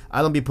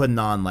I don't be putting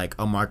on like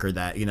a marker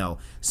that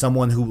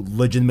someone who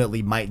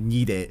legitimately might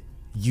need it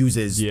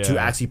uses to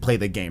actually play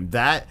the game.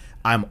 That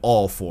I'm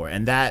all for,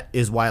 and that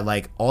is why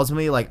like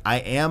ultimately like I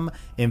am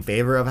in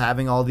favor of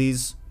having all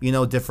these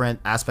different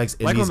aspects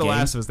in like these on The games.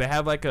 Last of Us, they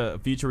have like a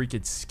feature where you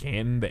could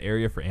scan the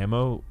area for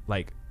ammo.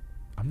 Like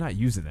I'm not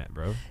using that,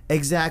 bro.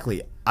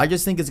 Exactly. I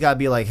just think it's gotta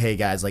be like, hey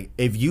guys, like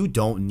if you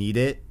don't need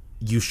it,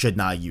 you should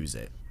not use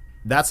it.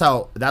 That's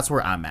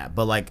where I'm at.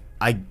 But like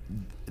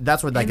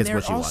that's where that gets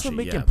wishy-washy. They're also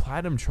making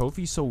platinum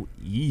trophies so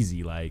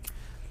easy. Like,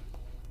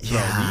 these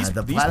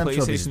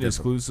PlayStation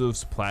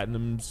exclusives,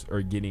 platinums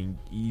are getting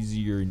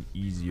easier and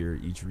easier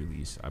each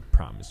release. I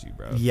promise you,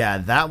 bro. Yeah,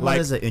 that one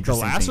is an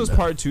interesting thing. The Last of Us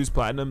Part 2's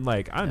platinum.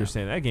 Like, I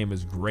understand that game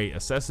is great,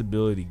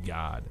 accessibility,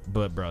 God.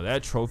 But bro,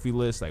 that trophy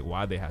list, like,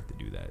 why'd they have to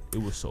do that?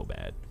 It was so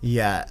bad.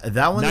 Yeah,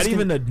 that one.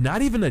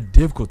 Not even a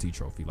difficulty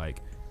trophy. Like,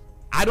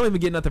 I don't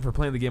even get nothing for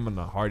playing the game on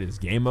the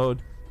hardest game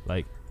mode.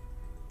 Like,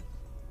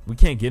 we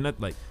can't get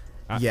nothing. Like.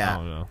 I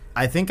don't know.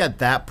 I think at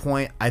that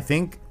point, I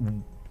think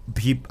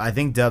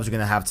devs are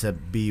gonna have to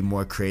be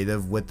more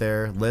creative with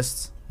their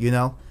lists.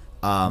 If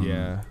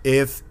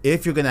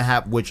you're gonna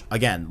have, which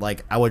again,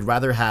 like I would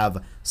rather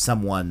have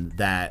someone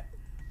that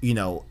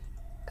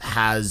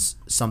has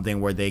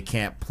something where they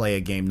can't play a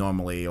game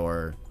normally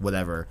or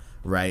whatever,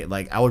 right?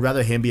 Like I would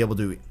rather him be able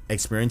to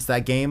experience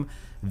that game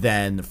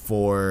than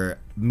for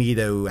me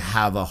to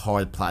have a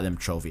hard platinum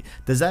trophy.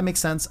 Does that make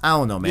sense? I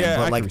don't know, man. Yeah,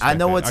 but like I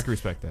can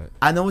respect that.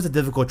 I know it's a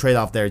difficult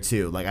trade-off there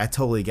too. Like I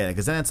totally get it,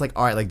 because then it's like,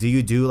 all right, like do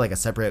you do like a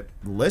separate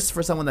list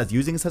for someone that's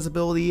using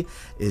accessibility?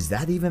 Is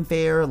that even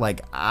fair?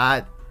 Like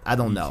I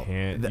don't know.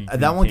 You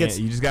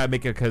just gotta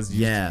make it because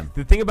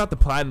the thing about the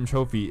platinum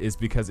trophy is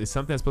because it's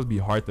something that's supposed to be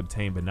hard to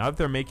obtain. But now that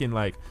they're making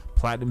like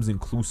platinums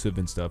inclusive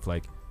and stuff,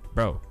 like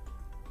bro,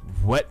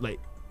 what like.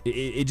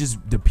 It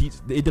just defeats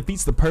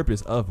the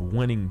purpose of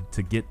wanting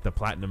to get the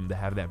platinum to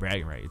have that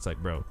bragging right. It's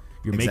like, bro,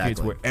 you're making it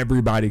to where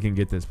everybody can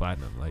get this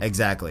platinum. Like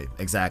exactly.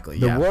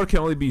 The world can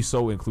only be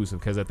so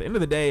inclusive, because at the end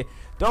of the day,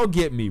 don't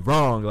get me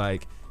wrong,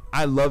 like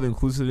I love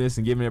inclusiveness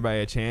and giving everybody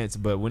a chance,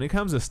 but when it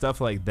comes to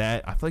stuff like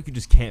that, I feel like you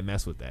just can't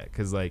mess with that.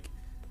 Because like,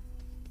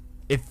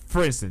 if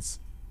for instance,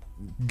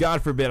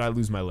 God forbid I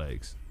lose my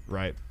legs,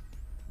 right?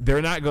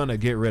 They're not gonna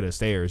get rid of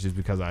stairs just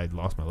because I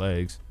lost my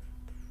legs.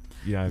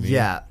 You know what I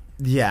mean?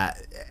 Yeah,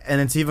 and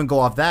then to even go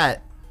off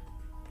that,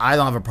 I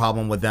don't have a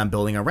problem with them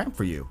building a ramp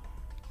for you.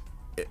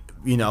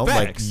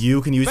 Like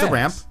you can use the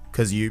ramp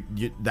because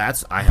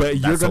But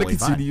you're gonna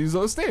continue to use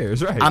those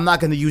stairs, right? I'm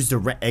not gonna use the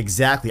ramp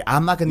exactly.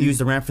 I'm not gonna use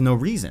the ramp for no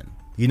reason.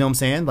 You know what I'm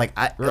saying? Like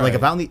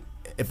like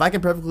if I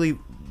can perfectly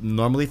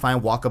normally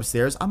find walk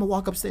upstairs, I'm gonna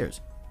walk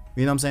upstairs.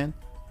 You know what I'm saying?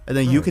 And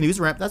then you can use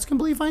the ramp. That's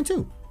completely fine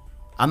too.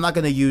 I'm not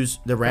gonna use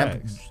the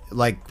ramp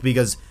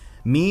because.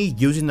 Me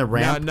using the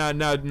ramp. Now,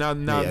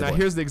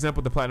 here's the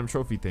example of the platinum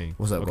trophy thing.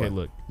 What's up? Okay,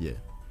 look. Yeah.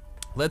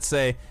 Let's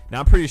say, now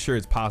I'm pretty sure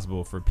it's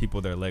possible for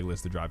people that are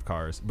legless to drive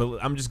cars,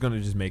 but I'm just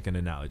going to make an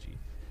analogy.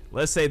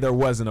 Let's say there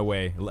wasn't a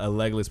way a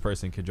legless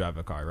person could drive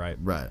a car, right?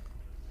 Right.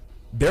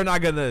 They're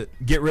not going to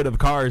get rid of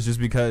cars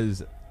just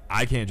because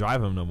I can't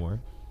drive them no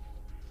more.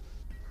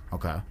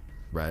 Okay.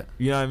 Right.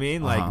 You know what I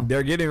mean? Like,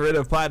 they're getting rid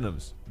of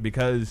platinums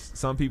because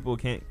some people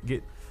can't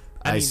get...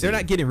 I mean, they're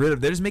not getting rid of.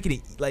 They're just making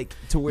it like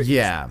to where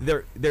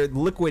they're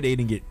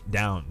liquidating it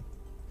down.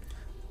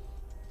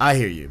 I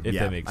hear you. If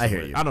that makes sense. I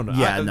hear you. I don't know.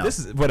 Yeah, no. This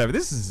is whatever.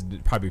 This is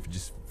probably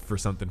just for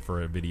something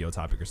for a video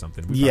topic or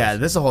something.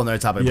 This is a whole nother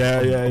topic.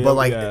 But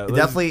like,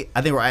 definitely,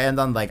 I think where I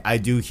end on, like, I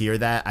do hear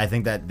that. I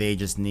think that they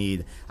just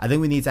need. I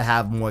think we need to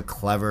have more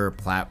clever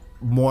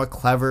more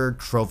clever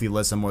trophy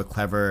lists and more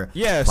clever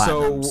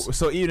platinums.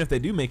 So even if they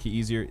do make it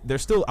easier,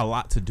 there's still a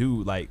lot to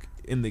do like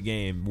in the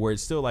game where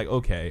it's still like,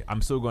 okay,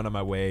 I'm still going on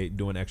my way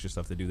doing extra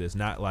stuff to do this,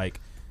 not like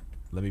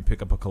let me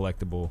pick up a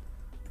collectible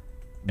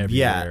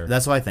everywhere. Yeah,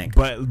 that's what I think.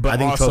 But I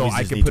think also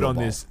I can put on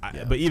evolve. this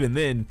but even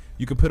then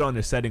you can put on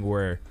this setting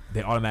where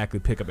they automatically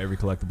pick up every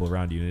collectible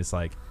around you, and it's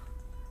like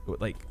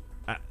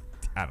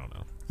I don't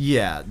know.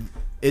 Yeah,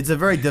 it's a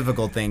very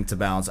difficult thing to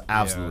balance.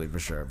 Absolutely, for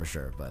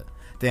sure. But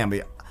damn,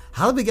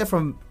 how did we get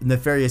from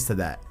Nefarious to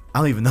that? I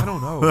don't even know. I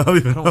don't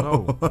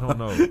know. I don't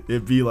know.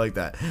 It'd be like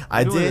that.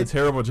 I did a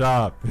terrible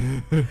job.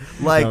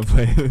 Like, no, I'm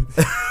playing.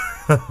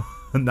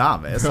 Nah,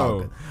 man, it's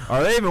all good.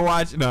 Are they even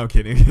watching? No, I'm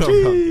kidding.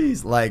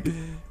 Jeez, like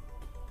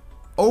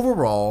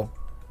overall,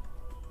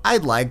 I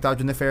like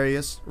Dr.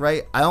 Nefarious,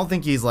 right? I don't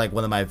think he's like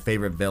one of my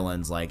favorite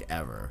villains like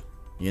ever.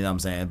 You know what I'm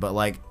saying? But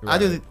like,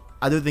 right.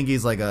 I do think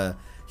he's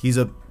he's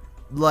a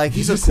cool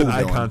an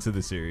icon villain to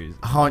the series.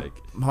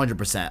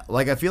 100%.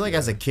 Like, I feel like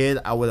as a kid,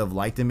 I would have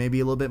liked him maybe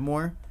a little bit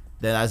more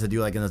than as I do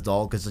like an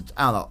adult, because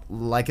I don't know,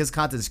 like his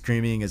content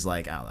screaming is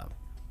like, I don't know,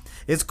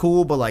 it's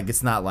cool, but like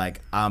it's not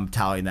like I'm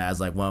touting that as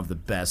like one of the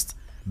best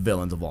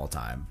villains of all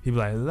time. He'd be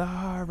like,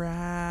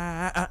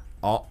 Laura.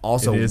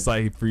 Also, it's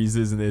like he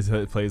freezes and his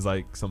head plays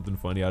like something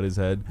funny out of his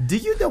head. Do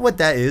you know what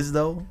that is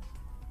though?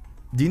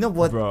 Do you know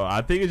what? Bro,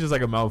 I think it's just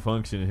like a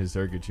malfunction in his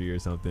circuitry or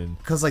something.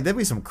 Because like there'd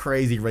be some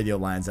crazy radio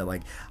lines that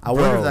like I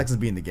wonder if that can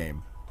be in the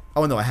game.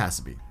 Oh no, it has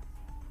to be.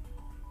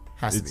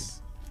 Has to be.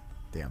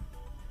 Damn.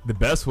 The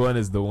best one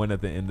is the one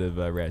at the end of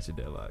Ratchet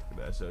Deadlock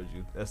that I showed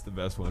you. That's the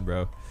best one,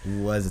 bro.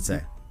 What does it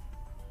say?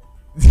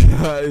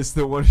 It's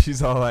the one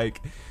she's all like,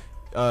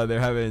 they're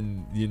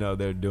having,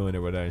 they're doing it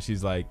or whatever. And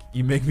she's like,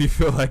 you make me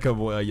feel like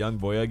a young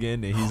boy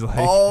again. And he's like,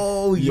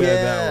 oh yeah,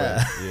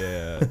 that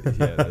one.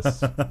 Yeah, that's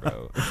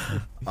bro.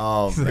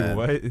 Oh he's man,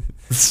 like,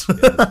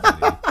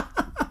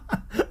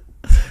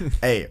 what?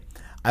 Hey,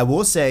 I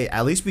will say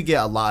at least we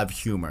get a lot of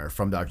humor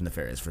from Dr.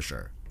 Nefarious for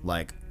sure.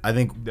 Like, I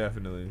think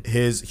definitely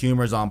his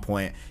humor's on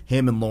point.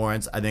 Him and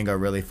Lawrence, I think, are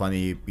really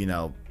funny.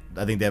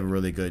 I think they have a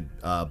really good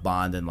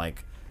bond, and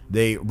like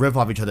they riff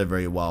off each other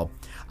very well.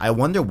 I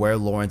wonder where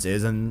Lawrence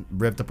is in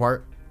Rift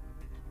Apart.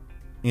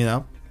 I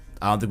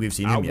don't think we've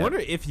seen him yet. I wonder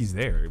if he's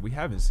there. We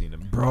haven't seen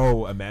him.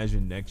 Bro,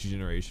 imagine next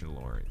generation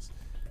Lawrence.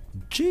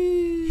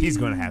 Jeez. He's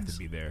going to have to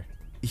be there.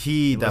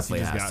 He Unless definitely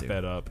he just has got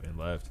fed up and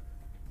left.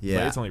 Yeah.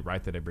 But it's only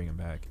right that they bring him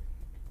back.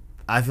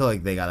 I feel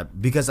like they got to,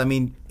 because I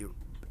mean,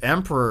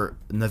 Emperor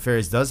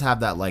Nefarious does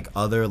have that like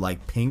other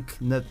like pink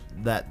that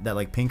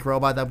like pink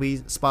robot that we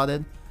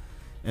spotted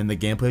in the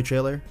gameplay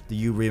trailer. Do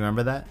you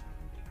remember that?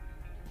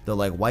 The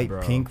like white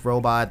pink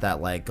robot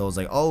that like goes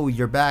like, oh,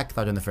 you're back,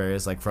 Dr.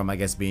 Nefarious, like from I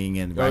guess being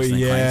in Ratchet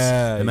and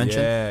Clank's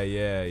dimension.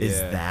 Yeah. Is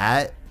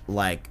that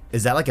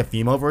like a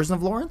female version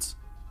of Lawrence?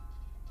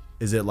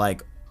 Is it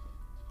like,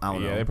 I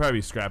don't know. Yeah, they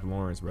probably scrapped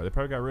Lawrence, bro. They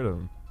probably got rid of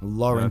him.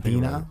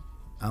 Laurentina?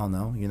 I don't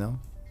know.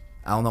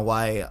 I don't know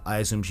why I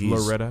assume she's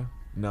Loretta.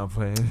 No, I'm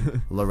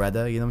playing.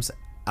 Loretta. You know what I'm saying?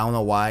 I don't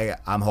know why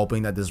I'm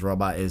hoping that this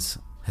robot is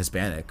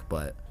Hispanic,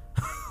 but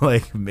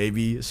like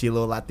maybe she a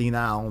little Latina.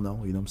 I don't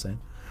know. You know what I'm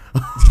saying?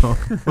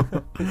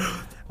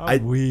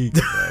 I'm weak,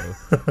 bro.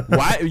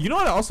 Why? You know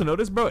what I also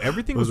noticed, bro?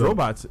 Everything was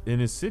robots in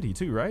his city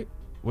too, right?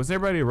 Wasn't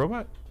everybody a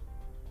robot?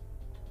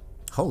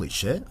 Holy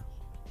shit!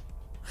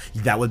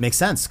 That would make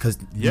sense because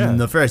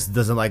Nefarious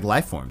doesn't like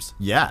life forms.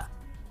 Yeah,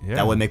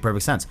 that would make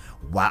perfect sense.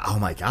 Wow! Oh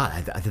my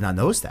god! I did not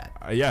notice that.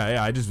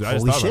 Yeah. I just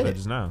thought about that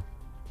just now.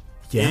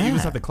 Yeah, he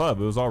was at the club.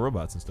 It was all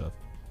robots and stuff.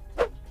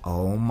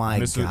 Oh my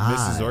god!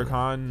 Mrs.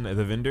 Zorkon,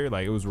 the vendor,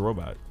 like it was a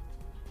robot.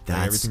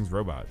 Everything's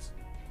robots.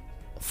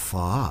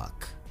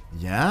 Fuck.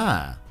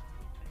 Yeah.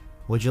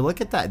 Would you look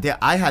at that? Yeah,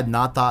 I had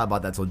not thought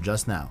about that till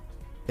just now.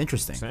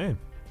 Interesting. Same.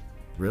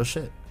 Real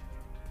shit.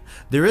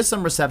 There is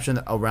some reception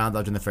around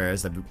Dr.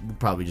 Nefarious that would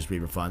probably just be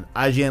for fun.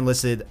 IGN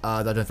listed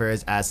Dr.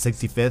 Nefarious as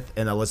 65th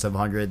in a list of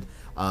 100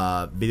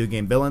 video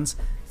game villains.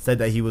 Said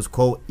that he was,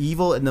 quote,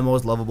 evil in the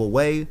most lovable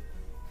way,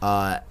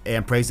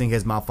 and praising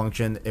his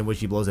malfunction in which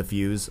he blows a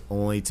fuse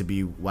only to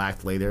be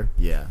whacked later.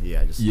 Yeah.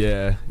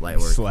 Light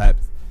work.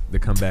 Slapped. To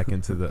come back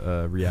into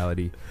the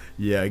reality.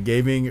 Yeah,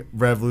 Gaming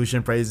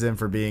Revolution praised him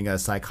for being a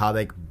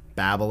psychotic,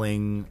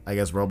 babbling, I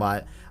guess,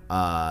 robot.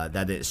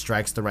 That it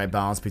strikes the right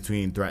balance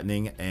between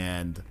threatening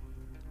and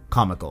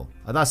comical.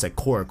 I thought I said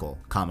coracle,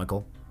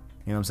 comical.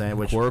 You know what I'm saying?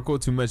 Coracle,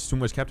 too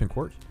much Captain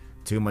Quark.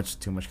 Too much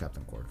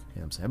Captain Quark. You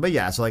know what I'm saying? But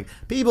yeah, so like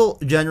people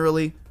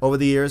generally over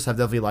the years have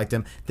definitely liked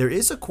him. There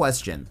is a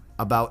question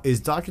about,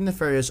 is Dr.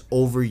 Nefarious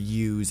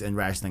overused in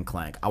Ratchet and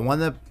Clank? I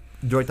want to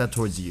direct that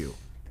towards you.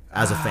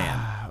 As a fan,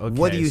 okay,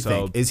 what do you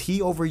think? Is he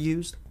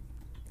overused?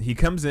 He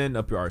comes in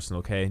up your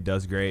arsenal, okay,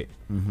 does great,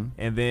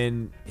 and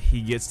then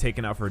he gets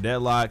taken out for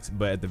Deadlocked.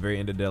 But at the very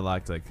end of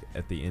Deadlocked, like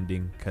at the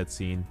ending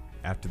cutscene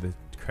after the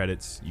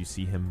credits, you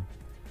see him.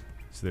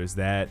 So there's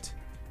that.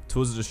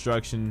 Tools of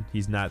Destruction,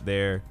 he's not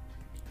there.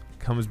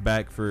 Comes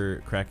back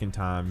for Crack in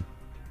Time.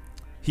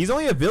 He's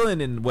only a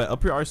villain in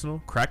Up Your Arsenal,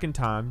 Crack in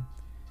Time,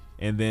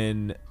 and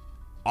then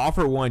All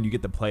for One, you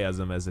get to play as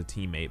him as a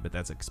teammate, but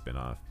that's like a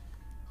spinoff.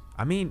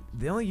 I mean,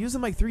 they only used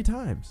him like 3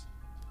 times.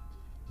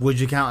 Would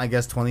you count, I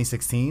guess,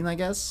 2016, I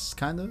guess,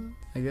 kind of,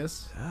 I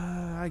guess?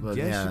 I But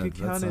guess yeah, you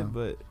could count that's, it,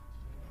 but...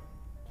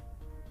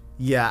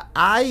 Yeah,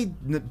 I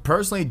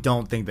personally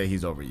don't think that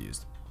he's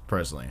overused.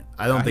 Personally.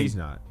 I don't think... he's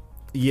not.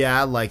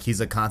 Yeah, like,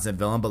 he's a constant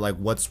villain, but, like,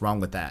 what's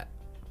wrong with that?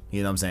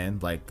 You know what I'm saying?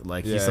 Like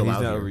yeah, he's allowed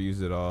he's not here.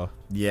 overused at all.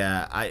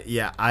 Yeah,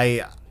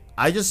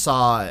 I just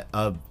saw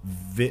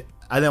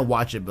I didn't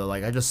watch it, but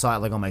like I just saw it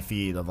like on my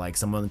feed of like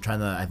someone trying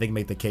to, I think,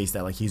 make the case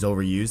that like he's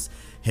overused,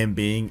 him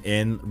being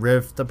in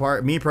Rift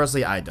Apart. Me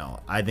personally, I don't.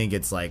 I think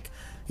it's like,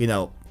 you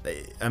know,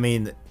 I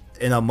mean,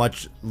 in a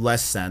much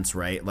less sense,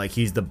 right? Like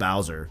he's the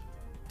Bowser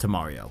to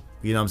Mario.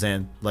 You know what I'm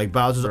saying? Like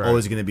Bowser's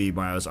always going to be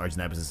Mario's arch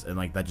nemesis, and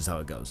like that's just how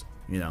it goes.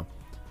 You know,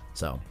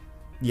 so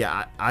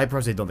yeah, I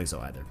personally don't think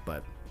so either,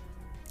 but.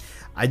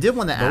 I did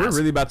want to ask. But we're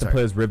really about to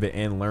play as Rivet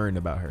and learn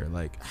about her.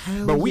 Like,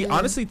 but we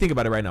honestly think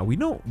about it right now. We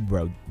don't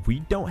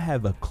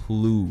have a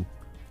clue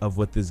of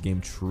what this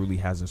game truly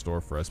has in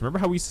store for us. Remember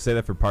how we used to say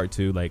that for part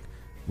 2? Like,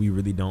 we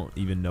really don't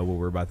even know what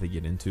we're about to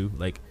get into.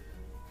 Like,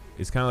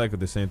 it's kind of like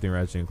the same thing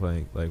Ratchet and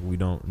Clank. Like, we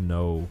don't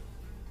know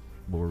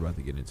what we're about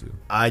to get into.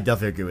 I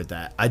definitely agree with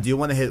that. I do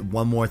want to hit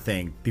one more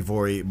thing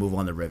before we move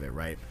on to Rivet,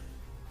 right?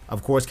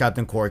 Of course,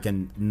 Captain Quark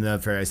and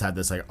Nefarious had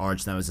this like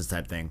arch nemesis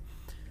type thing.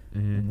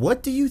 Mm-hmm.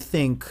 What do you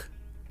think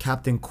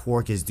Captain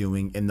Quark is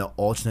doing in the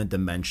alternate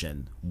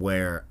dimension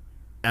where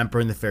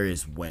Emperor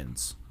Nefarious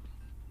wins?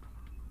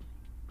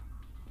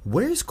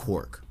 Where's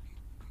Quark?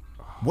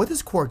 What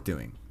is Quark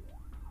doing?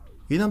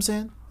 You know what I'm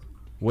saying?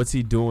 What's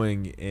he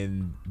doing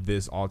in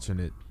this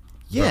alternate?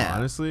 Yeah, bro,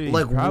 honestly,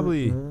 like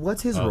probably.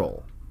 What's his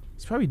role?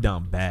 He's probably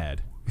down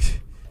bad.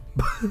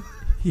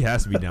 He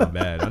has to be down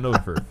bad. I know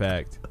it for a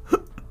fact.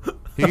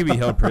 He could be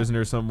held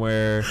prisoner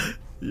somewhere.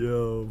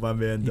 Yo, my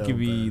man. He could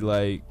be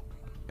like,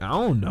 I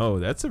don't know.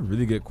 That's a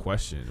really good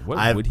question.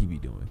 What would he be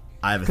doing?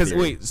 I have a theory.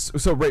 Wait,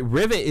 so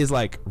Rivet is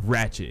like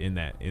Ratchet in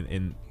that.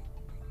 In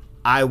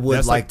I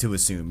would like to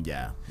assume,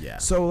 yeah.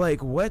 So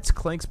like, what's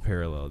Clank's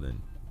parallel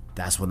then?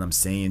 That's what I'm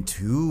saying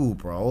too,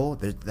 bro.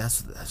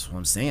 That's what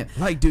I'm saying.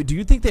 Like, dude, do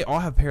you think they all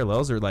have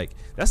parallels, or like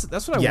that's what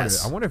I wonder.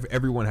 Yes. I wonder if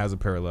everyone has a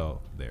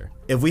parallel there.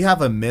 If we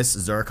have a Miss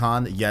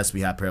Zircon, yes,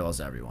 we have parallels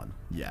to everyone.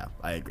 Yeah,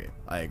 I agree.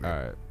 All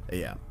right.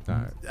 Yeah. All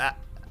right.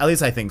 At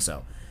least I think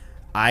so.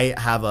 I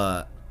have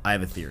a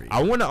theory.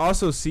 I want to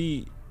also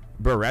see,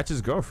 bro, Ratchet's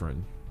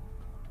girlfriend.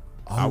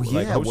 Oh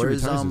yeah,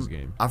 where's this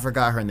game? I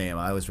forgot her name.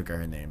 I always forget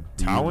her name.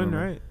 Talwyn,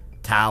 right?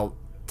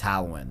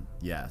 Talwyn.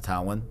 Yeah,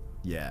 Talwyn.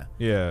 Yeah.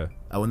 Yeah.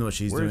 I wonder what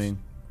she's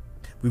doing.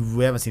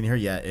 We haven't seen her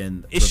yet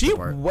in. Is she?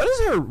 What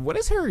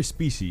is her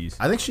species?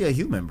 I think she's a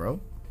human,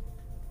 bro.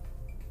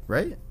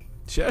 Right?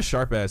 She has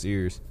sharp ass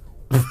ears.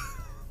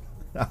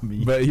 I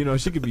mean, but you know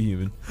she could be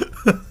human.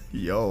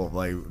 Yo,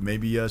 like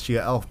maybe she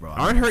an elf, bro.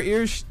 Aren't her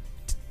ears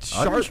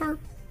sharp?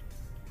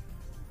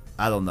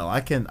 I don't know. I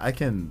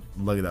can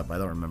look it up. I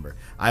don't remember.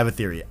 I have a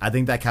theory. I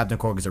think that Captain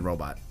Quark is a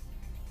robot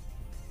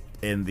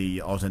in the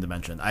alternate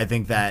dimension. I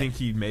think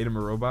he made him a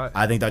robot.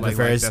 I think Dr.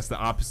 Nefarious. That's the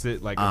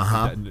opposite. Like,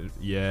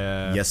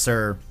 yeah. Yes,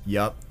 sir.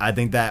 Yep. I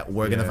think that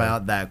we're gonna find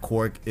out that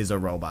Quark is a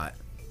robot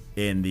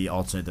in the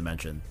alternate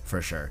dimension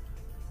for sure.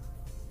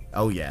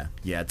 Oh yeah,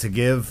 yeah. To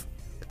give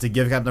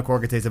Captain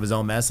Quark a taste of his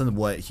own mess and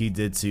what he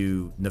did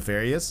to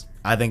Nefarious,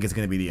 I think it's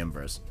gonna be the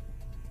inverse.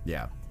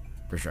 Yeah,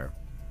 for sure.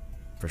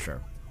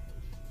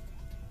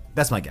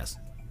 That's my guess.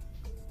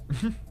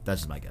 That's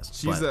just my guess.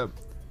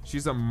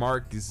 She's a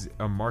Marquesian.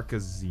 A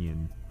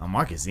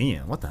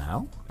Marquesian? What the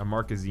hell? A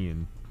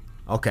Marquesian.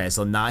 Okay,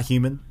 so not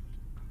human.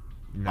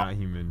 Not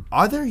human.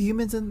 Are there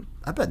humans in?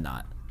 I bet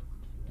not.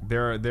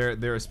 There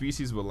are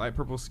species with light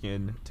purple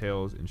skin,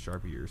 tails, and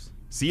sharp ears.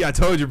 See, I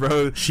told you,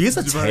 bro. She has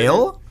a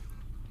tail?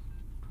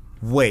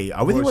 Wait,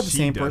 are we thinking about the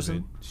same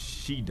person?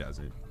 She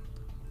doesn't.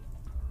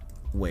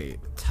 Wait,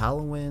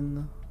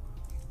 Talwyn.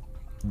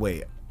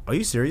 Wait, are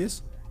you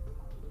serious?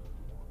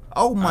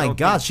 Oh my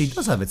god, she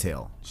does have a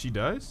tail. She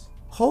does?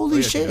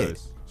 Holy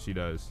shit. She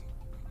does.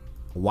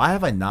 Why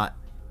have I not?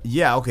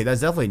 Yeah, okay,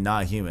 that's definitely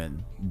not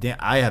human. Damn,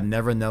 I have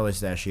never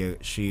noticed that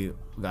she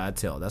got a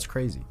tail. That's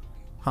crazy.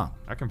 Huh.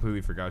 I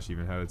completely forgot she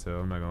even had a tail.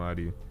 I'm not gonna lie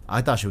to you.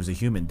 I thought she was a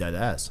human dead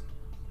ass.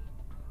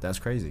 That's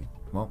crazy.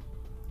 Well,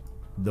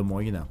 the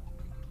more you know.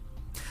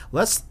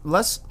 Let's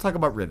talk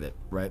about Rivet,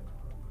 right?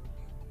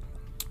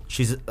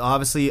 She's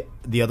obviously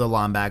the other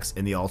Lombax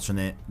in the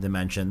alternate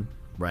dimension,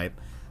 right?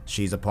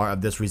 She's a part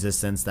of this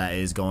resistance that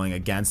is going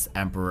against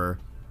Emperor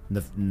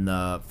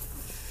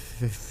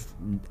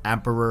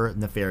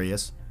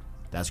Nefarious.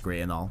 That's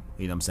great and all.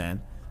 You know what I'm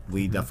saying?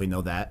 We definitely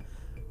know that.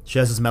 She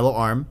has this metal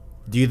arm.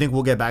 Do you think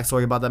we'll get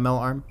backstory about that metal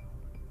arm?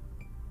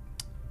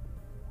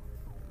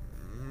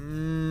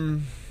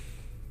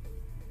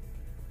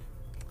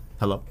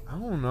 Hello? I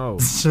don't know.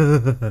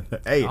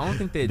 Hey, I don't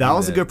think that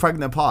was a good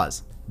pregnant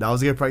pause. That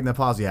was a good pregnant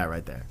pause you had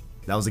right there.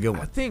 That was a good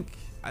one.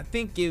 I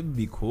think it would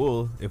be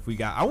cool if we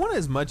got. I want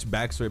as much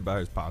backstory about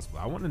her as possible.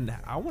 I want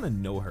to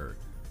know her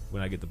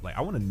when I get to play.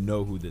 I want to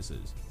know who this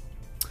is.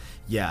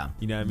 Yeah.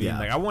 You know what I mean? Yeah.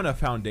 Like I want a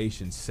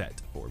foundation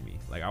set for me.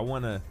 Like I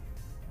want to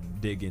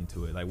dig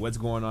into it. Like, what's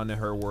going on in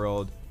her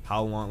world?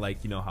 How long,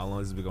 like, how long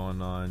has it been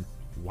going on?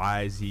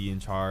 Why is he in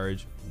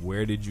charge?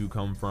 Where did you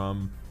come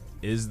from?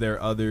 Is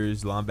there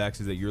others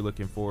linebackers that you're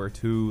looking for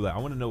too? Like, I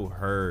want to know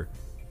her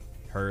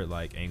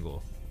like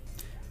angle.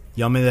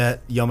 You want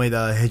me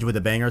to hit you with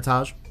a banger,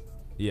 Taj?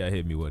 Yeah,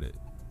 hit me with it.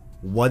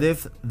 What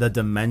if the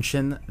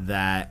dimension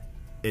that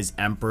is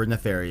Emperor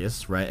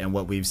Nefarious, right, and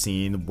what we've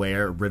seen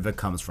where Rivet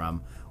comes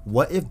from?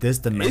 What if this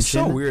dimension? It's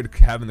so weird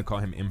having to call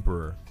him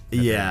Emperor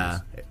Nefarious. Yeah,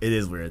 it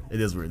is weird.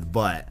 It is weird.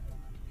 But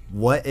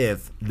what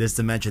if this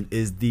dimension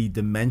is the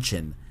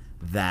dimension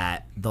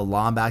that the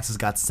Lombaxes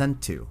got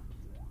sent to?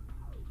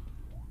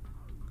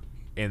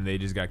 And they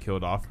just got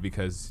killed off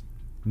because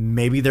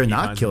maybe they're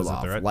not killed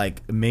off.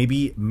 Like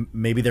maybe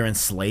they're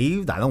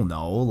enslaved. I don't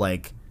know.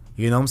 Like,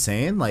 you know what I'm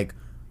saying? Like,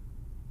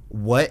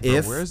 what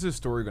if? Where's this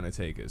story gonna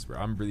take us, bro?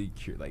 I'm really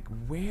curious. Like,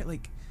 where?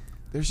 Like,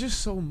 there's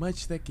just so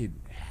much that could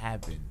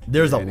happen.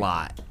 There's a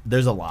lot.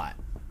 There's a lot.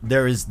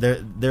 There's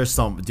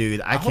some, dude.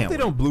 I can't hope they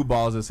don't blue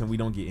balls us and we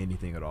don't get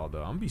anything at all,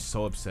 though. I'm gonna be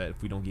so upset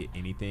if we don't get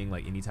anything,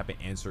 like any type of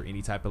answer,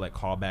 any type of like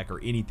callback or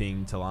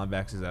anything to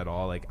linebackers at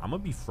all. Like, I'm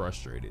gonna be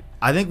frustrated.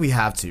 I think we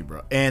have to,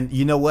 bro. And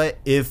you know what?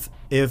 If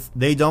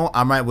they don't,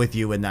 I'm right with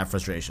you in that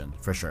frustration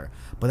for sure.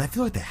 But I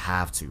feel like they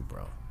have to,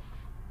 bro.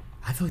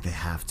 I feel like they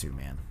have to,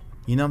 man.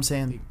 You know what I'm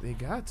saying? They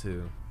got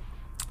to,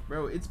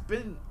 bro. It's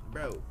been,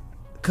 bro.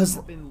 Because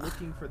I've been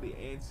looking for the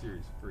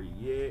answers for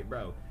years,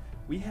 bro.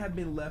 We have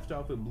been left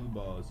off with blue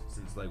balls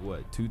since like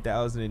what,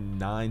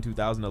 2009,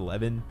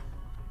 2011,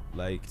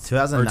 like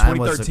 2009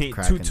 was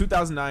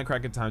 2009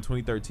 Kraken time,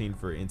 2013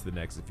 for Into the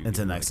Nexus.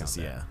 Into Nexus,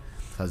 yeah.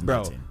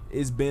 Bro,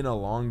 it's been a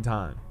long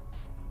time.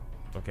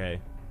 Okay,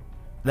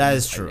 that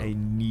is true. I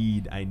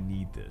need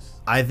this.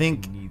 I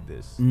think I need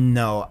this.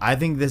 No, I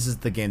think this is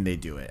the game they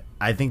do it.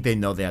 I think they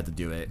know they have to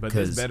do it. But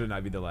this better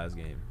not be the last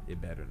game.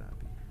 It better not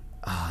be.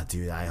 Ah,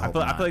 dude, I hope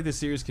I feel like the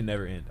series can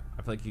never end.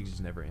 I feel like it can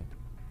just never end.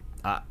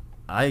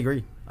 I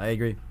agree.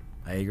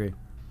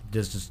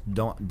 Just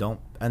don't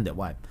end it.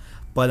 Why?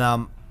 But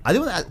I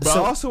do want to. But I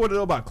also want to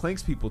know about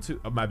Clank's people too.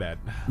 Oh, my bad.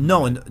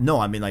 No.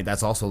 I mean, like,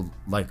 that's also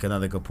like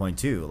another good point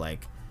too.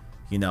 Like,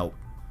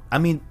 I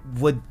mean,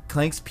 would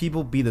Clank's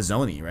people be the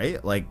Zoni,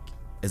 right? Like,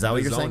 is that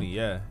what you're saying?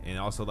 Yeah, and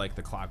also like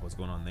the clock, what's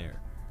going on there?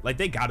 Like,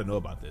 they got to know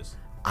about this.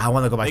 I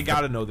want to go back. They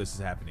got to know this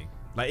is happening.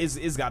 Like,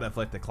 it's got to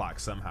affect the clock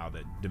somehow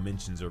that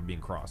dimensions are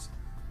being crossed.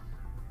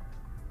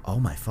 Oh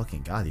my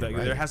fucking god! You're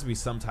right. There has to be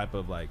some type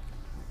of like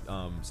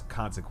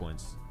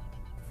consequence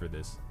for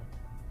this.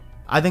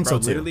 I think so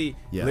too.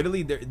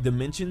 Literally, their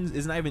dimensions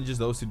is not even just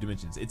those two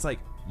dimensions. It's like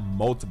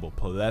multiple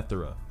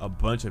plethora, a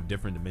bunch of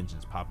different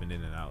dimensions popping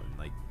in and out, and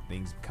like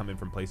things coming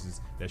from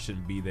places that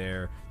shouldn't be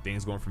there.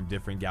 Things going from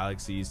different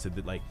galaxies to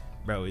like,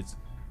 bro,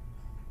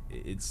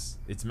 it's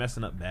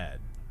messing up bad.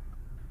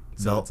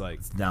 So it's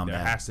like there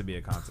has to be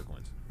a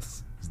consequence.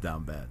 It's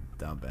down bad.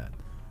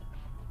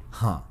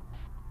 Huh.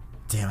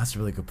 Damn, that's a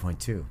really good point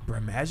too. Bro,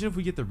 imagine if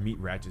we get to meet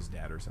Ratchet's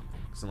dad or something.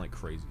 Some like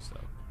crazy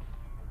stuff.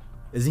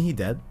 Isn't he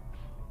dead?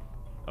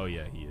 Oh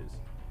yeah, he is.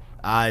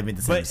 I mean,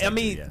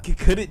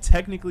 could it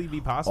technically be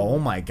possible? Oh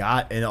my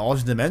god! In an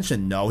alternate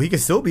dimension, no, he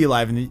could still be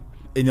alive in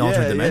the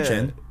alternate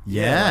dimension.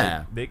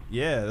 Yeah,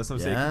 that's what I'm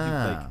saying.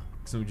 Like,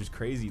 some just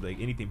crazy, like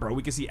anything, bro.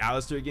 We could see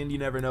Alistair again. You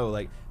never know.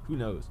 Like, who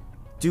knows?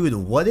 Dude,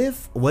 what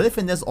if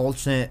in this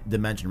alternate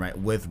dimension, right,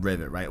 with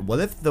Rivet, right? What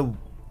if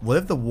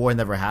the war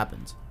never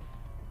happened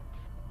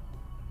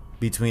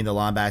between the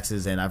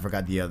Lombaxes and I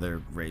forgot the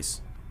other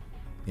race?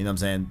 You know what I'm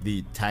saying?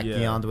 The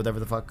Tachyons, whatever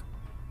the fuck.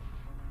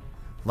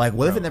 Like,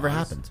 what if it never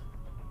happened?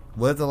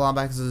 What if the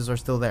Lombaxes are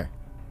still there,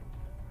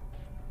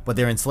 but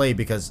they're enslaved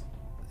because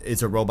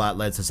it's a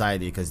robot-led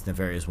society because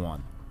Nefarious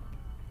won?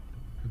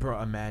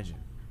 Bro, imagine.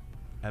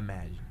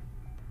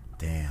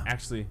 Damn.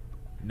 Actually,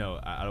 no,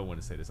 I don't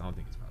want to say this. I don't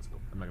think it's possible.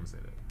 I'm not gonna say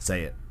that.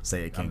 Say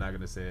it, King. I'm not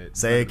gonna say it.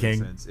 Say it,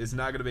 King. It's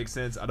not gonna make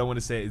sense. I don't want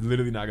to say it. It's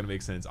literally not gonna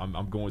make sense.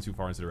 I'm going too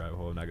far into the rabbit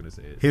hole. I'm not gonna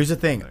say it. Here's the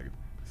thing.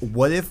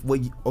 What if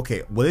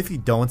you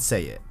don't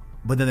say it,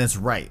 but then it's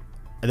right,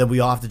 and then we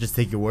all have to just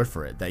take your word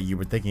for it that you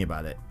were thinking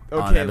about it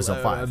on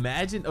episode 5.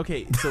 Imagine.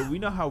 Okay, so we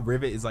know how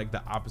Rivet is like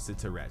the opposite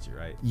to Ratchet,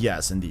 right?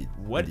 Yes, indeed.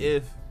 What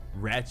if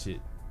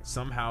Ratchet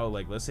somehow,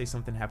 like, let's say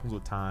something happens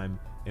with time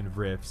and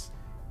rifts,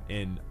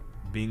 and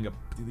being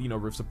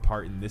rifts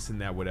apart and this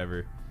and that,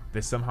 whatever,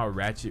 that somehow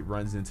Ratchet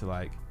runs into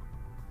like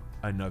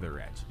another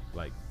Ratchet,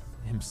 like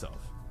himself.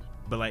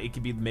 But like it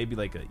could be maybe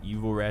like an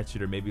evil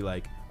Ratchet, or maybe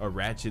like a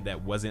Ratchet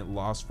that wasn't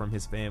lost from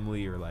his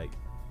family, or like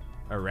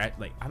a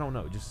like I don't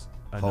know, just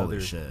another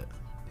holy shit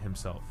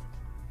himself.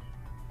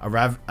 A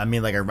Ratchet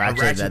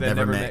that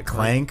never met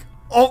Clank.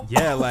 Oh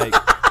yeah, like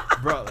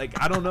bro,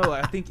 like I don't know.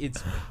 I think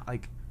it's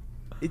like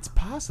it's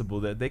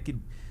possible that they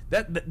could.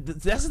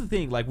 That's the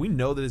thing. Like, we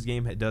know that this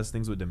game does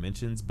things with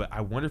dimensions, but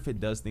I wonder if it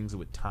does things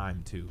with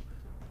time too.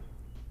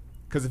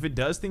 Because if it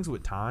does things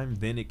with time,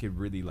 then it could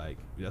really like.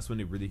 That's when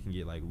it really can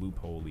get like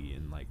loopholey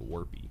and like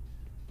warpy,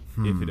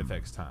 if it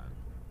affects time.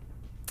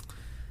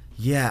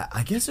 Yeah,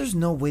 I guess there's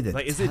no way to.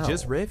 Like, is it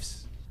just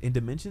rifts in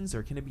dimensions,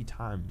 or can it be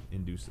time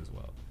induced as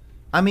well?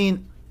 I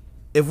mean,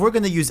 if we're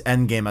gonna use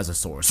Endgame as a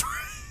source,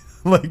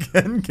 like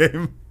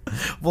Endgame,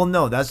 well,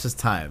 no, that's just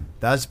time.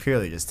 That's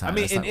purely just time. I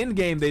mean, that's in not,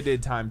 Endgame they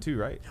did time too,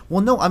 right?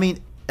 well, no, I mean,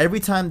 every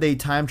time they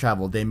time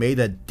traveled, they made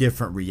a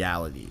different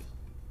reality,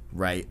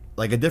 right?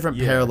 Like a different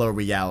parallel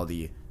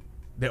reality.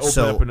 They opened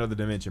up another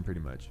dimension, pretty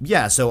much.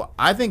 Yeah, so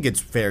I think it's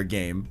fair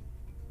game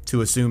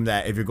to assume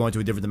that if you're going to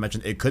a different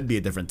dimension, it could be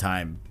a different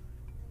time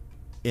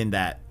in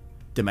that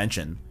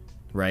dimension,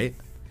 right?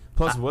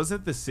 Plus,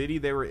 wasn't the city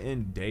they were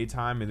in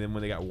daytime, and then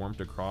when they got warped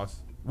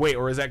across? Wait,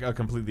 or is that a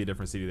completely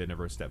different city they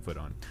never stepped foot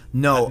on?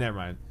 No. Never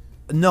mind.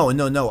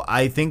 No.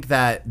 I think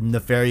that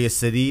Nefarious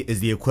City is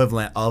the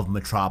equivalent of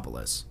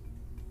Metropolis.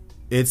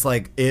 It's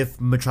like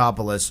if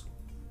Metropolis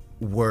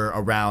were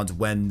around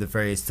when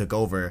Nefarious took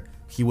over,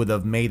 he would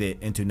have made it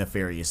into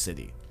Nefarious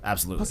City.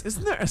 Absolutely. Plus,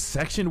 isn't there a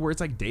section where it's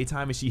like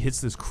daytime and she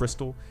hits this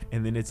crystal,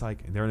 and then it's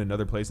like they're in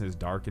another place and it's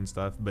dark and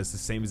stuff, but it's the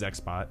same exact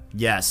spot?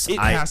 Yes, It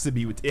has to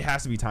be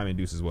time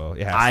induced as well.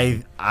 It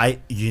has to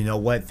be. You know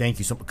what? Thank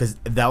you so much, because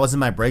that was in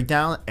my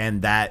breakdown,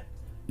 and that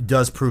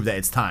does prove that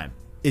it's time.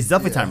 It's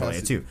definitely time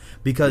related too,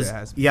 because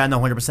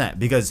 100%,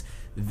 because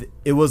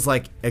it was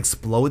like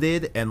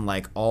exploded and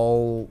like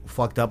all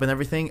fucked up and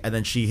everything, and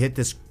then she hit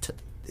this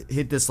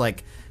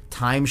like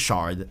time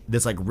shard,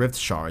 this like rift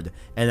shard,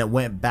 and it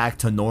went back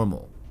to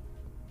normal.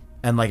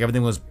 And like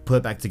everything was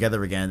put back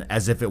together again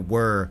as if it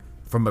were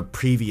from a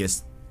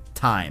previous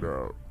time.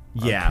 Bro,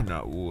 yeah. I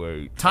cannot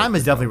wait. Time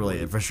is definitely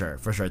related, for sure.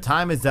 For sure.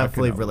 Time is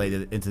definitely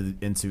related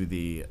into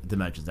the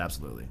dimensions,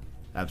 absolutely.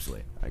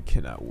 Absolutely. I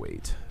cannot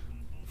wait.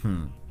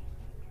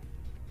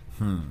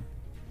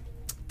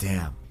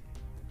 Damn.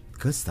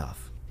 Good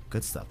stuff.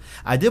 Good stuff.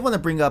 I did want to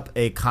bring up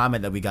a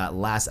comment that we got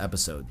last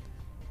episode.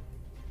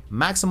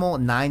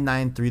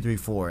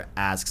 Maximal99334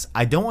 asks,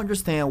 I don't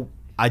understand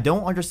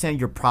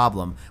your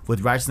problem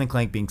with Ratchet and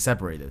Clank being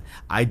separated.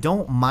 I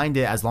don't mind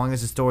it as long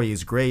as the story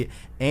is great,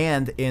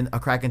 and in A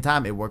Crack in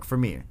Time, it worked for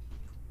me.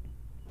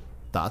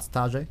 Thoughts,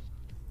 Tajay?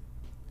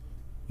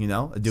 You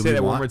know, Say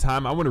that one more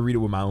time. I want to read it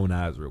with my own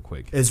eyes real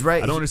quick. It's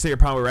right. I don't understand your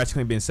problem with Ratchet and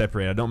Clank being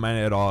separated. I don't mind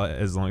it at all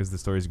as long as the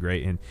story is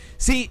great. And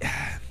see,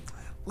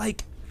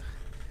 like,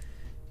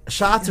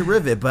 shout out to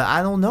Rivet, but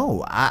I don't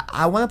know.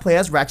 I want to play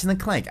as Ratchet and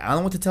Clank. I don't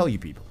know what to tell you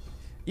people.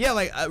 Yeah,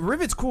 like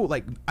Rivet's cool.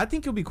 Like, I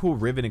think it'll be cool.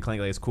 Rivet and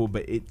Clank, like, it's cool,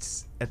 but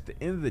it's at the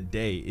end of the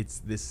day,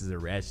 this is a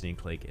Ratchet and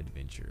Clank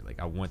adventure. Like,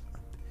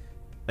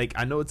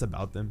 I know it's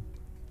about them,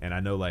 and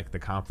I know like the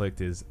conflict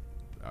is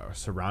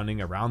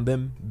surrounding around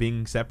them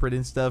being separate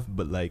and stuff,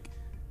 but like,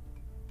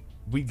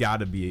 we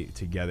gotta be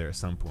together at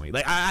some point.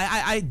 Like,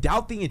 I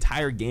doubt the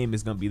entire game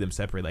is gonna be them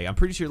separate. Like, I'm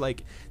pretty sure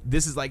like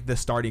this is like the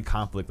starting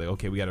conflict. Like,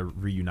 okay, we gotta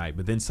reunite,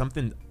 but then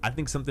I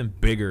think something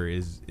bigger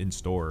is in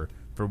store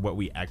for what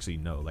we actually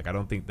know. Like, I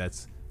don't think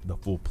that's the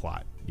full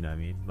plot. You know what I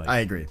mean? Like, I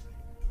agree.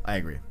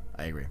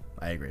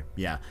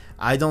 Yeah,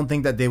 I don't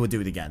think that they would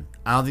do it again.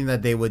 I don't think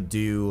that they would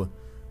do.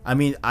 I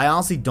mean, I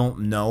honestly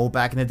don't know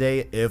back in the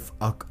day if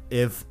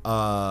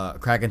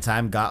Crack in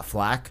Time got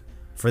flack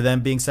for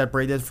them being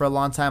separated for a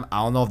long time.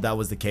 I don't know if that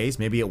was the case.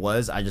 Maybe it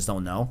was. I just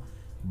don't know.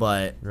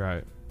 But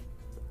right.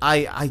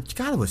 I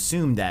gotta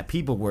assume that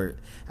people were,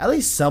 at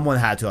least someone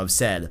had to have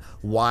said,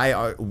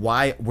 why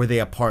were they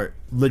apart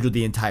literally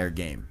the entire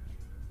game?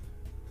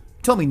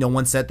 Tell me no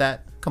one said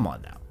that? Come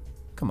on now.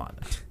 Come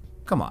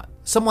on.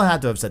 Someone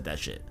had to have said that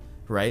shit,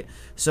 right?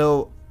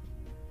 So,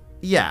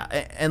 yeah,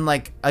 and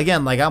like,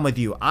 again, like, I'm with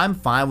you. I'm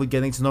fine with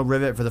getting to know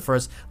Rivet for the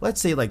first,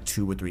 let's say, like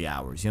 2 or 3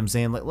 hours. You know what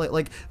I'm saying?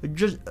 Like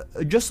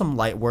just some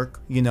light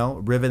work, you know?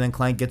 Rivet and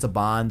Clank gets a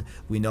bond.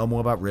 We know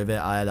more about Rivet,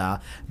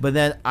 but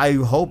then I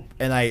hope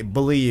and I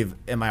believe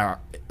I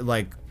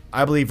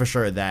believe for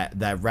sure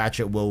that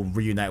Ratchet will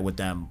reunite with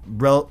them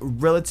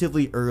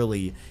relatively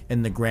early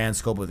in the grand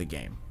scope of the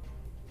game.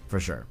 For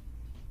sure.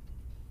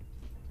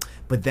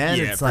 But then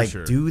it's like,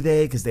 sure. Do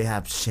they? Because they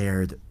have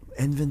shared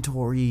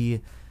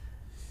inventory.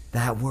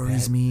 That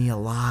worries me a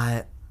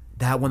lot.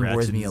 That one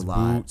worries me a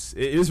lot. Boots.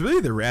 It was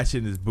really the Ratchet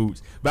in his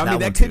boots. But I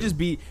mean, that could just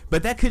be.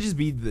 But that could just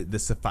be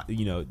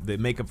the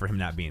makeup for him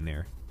not being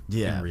there.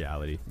 Yeah. In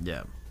reality.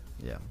 Yeah.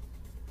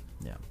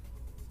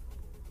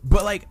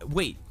 But like,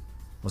 wait.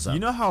 What's up? You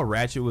know how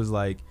Ratchet was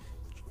like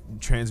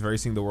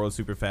transversing the world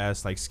super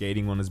fast, like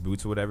skating on his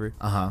boots or whatever?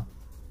 Uh-huh.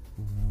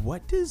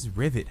 What does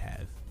Rivet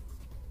have?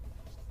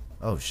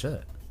 Oh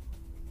shit.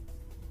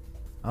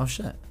 Or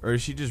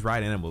does she just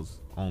ride animals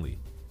only?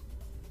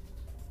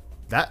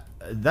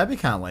 That'd be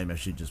kind of lame if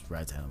she just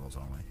rides animals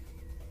only.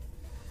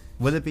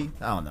 Would it be?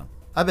 I don't know.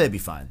 I bet it'd be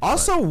fine.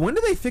 Also, when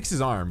do they fix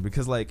his arm?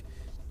 Because like,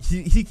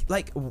 he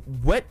like,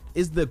 what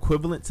is the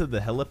equivalent to the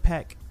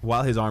helipack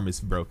while his arm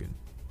is broken?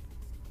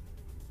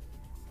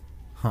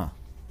 Huh.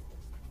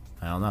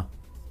 I don't know.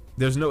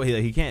 There's no,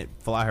 he can't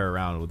fly her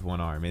around with one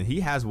arm, and he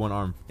has one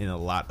arm in a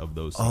lot of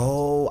those scenes.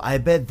 Oh, I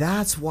bet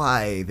that's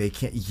why they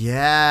can't.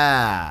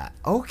 Yeah.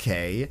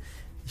 Okay.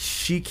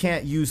 She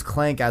can't use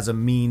Clank as a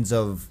means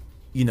of,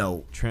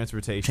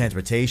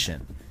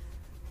 transportation.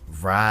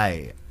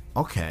 Right.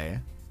 Okay.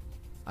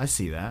 I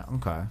see that.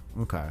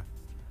 Okay.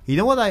 You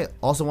know what I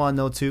also want to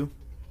know too?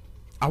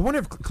 I wonder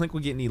if Clank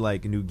will get any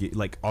like new gear,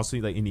 like also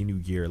like any new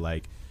gear.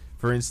 Like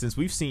for instance,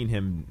 we've seen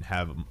him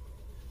have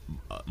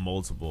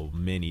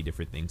many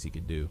different things he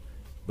could do,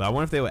 but I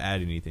wonder if they will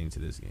add anything to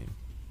this game.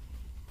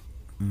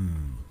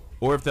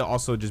 Or if they'll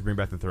also just bring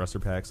back the thruster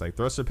packs. Like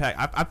thruster pack,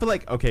 I feel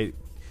like, okay,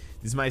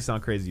 this might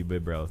sound crazy,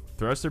 but bro,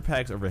 thruster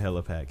packs over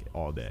helipack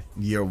all day.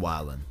 You're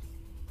wildin'.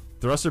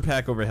 Thruster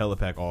pack over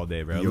helipack all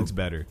day, bro. It looks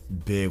better.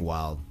 Big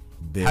wild.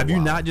 Have you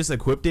not just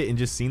equipped it and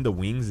just seen the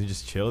wings and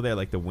just chill there,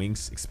 like the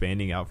wings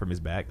expanding out from his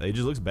back? Like, it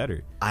just looks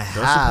better.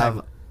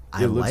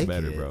 It looks like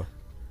better, it. bro.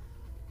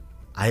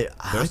 I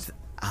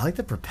like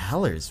the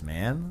propellers,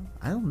 man.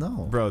 I don't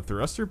know, bro.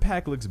 Thruster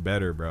pack looks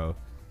better, bro.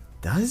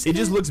 Does it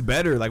just looks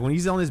better? Like when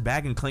he's on his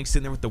back and Clank's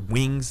sitting there with the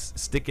wings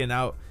sticking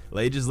out,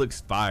 like it just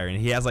looks fire. And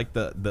he has like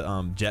the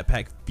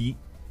jetpack feet.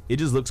 It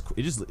just looks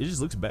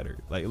better.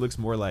 Like it looks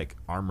more like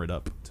armored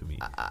up to me.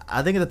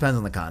 I think it depends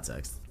on the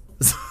context.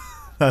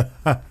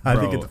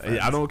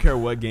 I don't care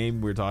what game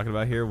we're talking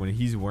about here. When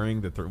he's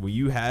wearing when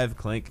you have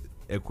Clank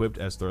equipped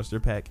as thruster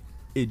pack,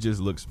 it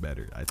just looks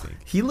better. I think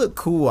he looked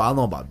cool. I don't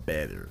know about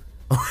better.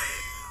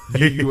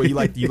 you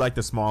like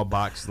the small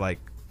box, like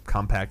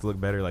compact look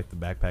better, like the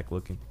backpack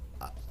looking.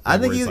 I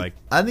think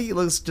he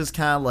looks just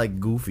kind of like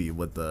Goofy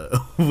with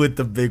the with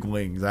the big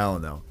wings. I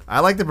don't know. I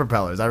like the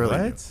propellers. I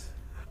really do.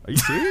 Are you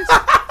serious?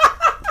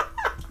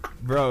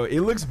 Bro, it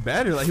looks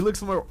better. Like he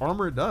looks more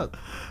armored up.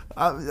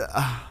 I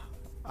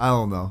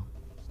don't know.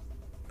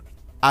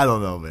 I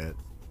don't know, man.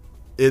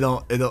 It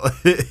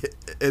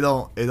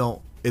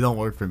don't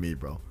work for me,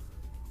 bro.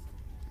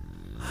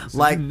 So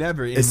like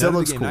never. It still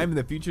looks cool. Not even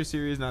the future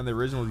series, not in the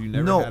originals. You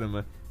never had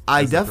him.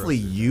 I definitely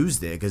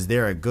used it because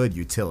they're a good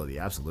utility.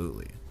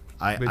 Absolutely.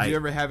 But do you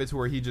ever have it to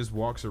where he just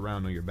walks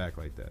around on your back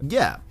like that?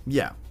 Yeah.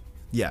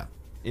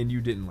 And you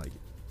didn't like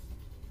it?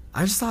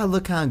 I just thought it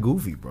looked kind of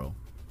goofy, bro.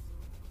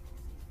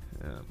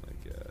 Oh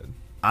my god.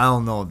 I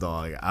don't know,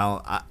 dog.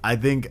 I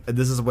think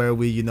this is where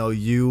you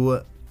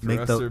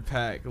make thruster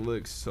pack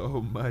looks so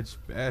much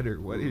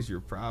better. What is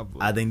your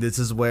problem? I think this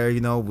is where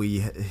we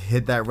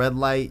hit that red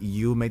light.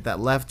 You make that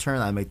left turn.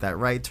 I make that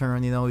right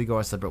turn. We go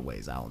our separate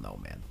ways. I don't know,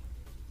 man.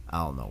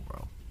 I don't know,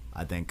 bro.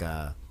 I think.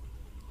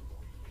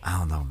 I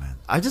don't know, man.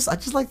 I just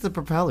like the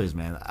propellers,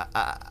 man.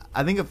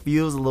 I think it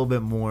feels a little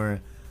bit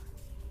more.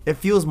 It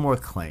feels more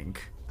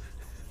Clank.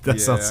 That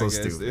sounds so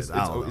stupid. It's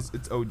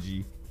OG.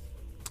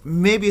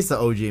 Maybe it's the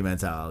OG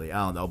mentality.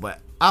 I don't know,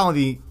 but I don't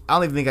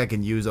even think I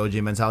can use OG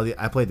mentality.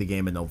 I played the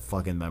game and no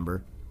fucking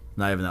member,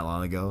 not even that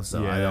long ago.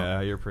 So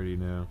you're pretty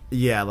new.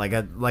 Yeah, like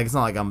it's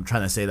not like I'm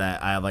trying to say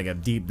that I have like a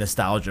deep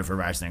nostalgia for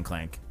Ratchet and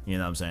Clank. You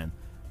know what I'm saying?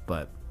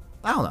 But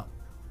I don't know.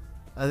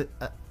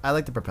 I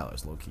like the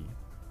propellers, low key.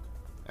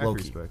 I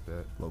respect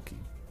that. Low key.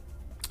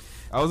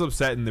 I was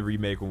upset in the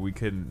remake when we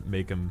couldn't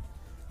make him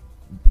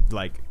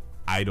like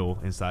idle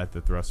inside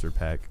the thruster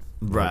pack.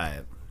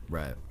 Right.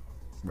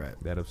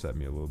 That upset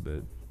me a little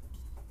bit.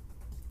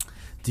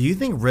 Do you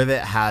think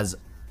Rivet has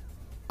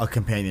a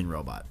companion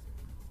robot?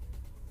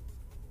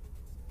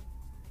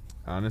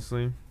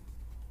 Honestly,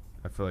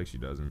 I feel like she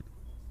doesn't.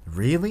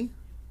 Really?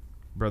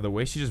 Bro, the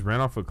way she just ran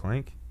off with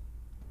Clank.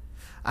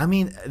 I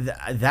mean,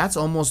 that's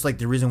almost like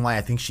the reason why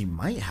I think she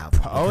might have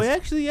one. Oh,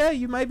 actually, yeah,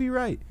 you might be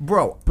right,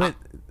 bro. But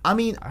I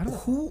mean,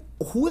 who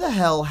the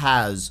hell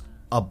has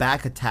a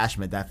back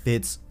attachment that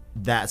fits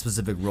that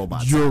specific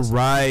robot? You're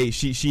right.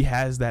 She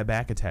has that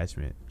back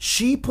attachment.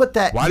 She put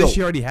that. Why does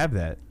she already have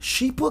that?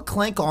 She put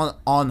Clank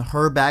on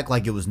her back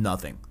like it was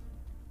nothing,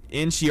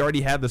 and she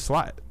already had the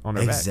slot on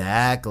her back.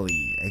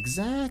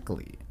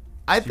 Exactly.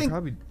 I think.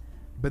 Probably,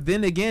 but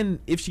then again,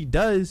 if she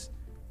does,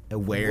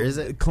 where is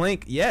it?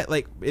 Clank, yeah,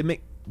 like it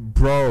make.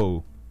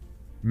 Bro,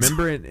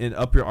 remember in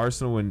Up Your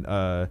Arsenal when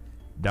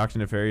Dr.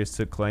 Nefarious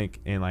took Clank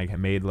and like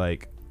made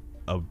like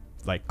a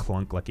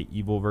Clunk, like an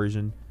evil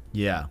version?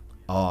 Yeah.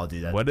 Oh,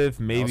 dude. What if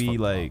maybe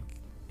like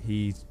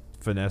he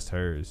finessed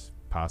hers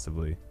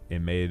possibly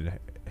and made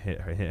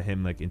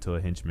him like into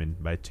a henchman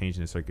by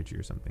changing the circuitry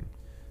or something?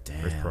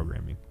 Damn. Or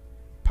programming.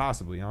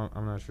 Possibly. I'm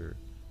not sure.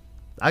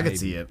 I could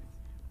see it.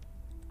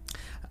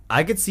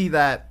 I could see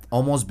that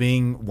almost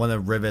being one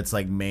of Rivet's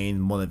like main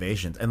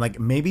motivations, and like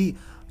maybe.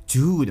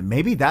 Dude,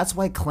 maybe that's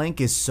why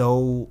Clank is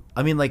so...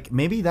 I mean, like,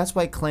 maybe that's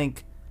why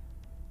Clank...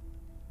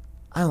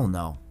 I don't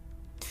know.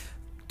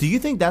 Do you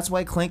think that's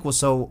why Clank was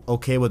so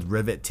okay with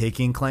Rivet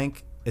taking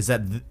Clank? Is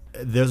that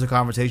there's a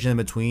conversation in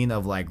between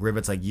of, like,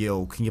 Rivet's like,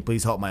 yo, can you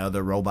please help my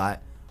other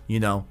robot? You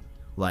know?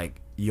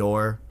 Like,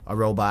 you're a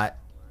robot.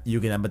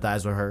 You can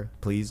empathize with her,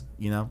 please,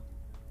 you know?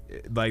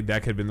 Like,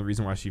 that could have been the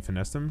reason why she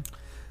finessed him?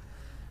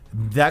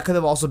 That could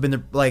have also been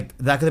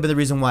the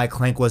reason why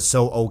Clank was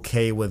so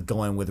okay with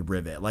going with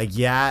Rivet. Like,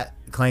 yeah,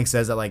 Clank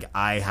says that like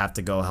I have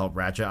to go help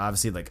Ratchet.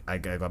 Obviously, like I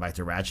gotta go back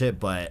to Ratchet,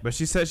 but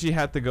she said she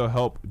had to go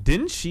help.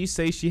 Didn't she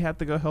say she had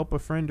to go help a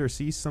friend or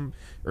see some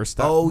or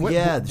stop? Oh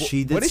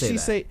she did. What did she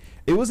say?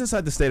 It was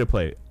inside the State of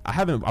Play.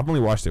 I've only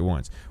watched it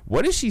once.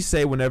 What did she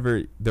say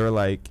whenever they're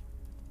like,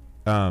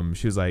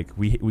 she was like,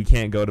 we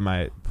can't go to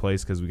my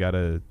place because we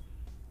gotta.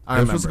 I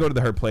was supposed to go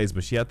to her place,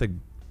 but she had to.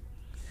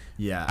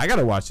 Yeah, I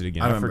gotta watch it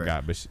again. I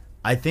forgot, but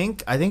I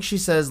think she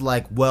says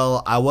like,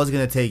 well, I was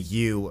gonna take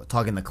you,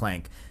 talking to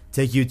Clank,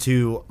 take you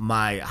to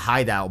my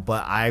hideout,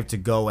 but I have to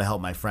go and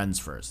help my friends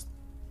first.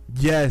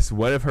 Yes.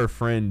 What if her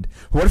friends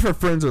are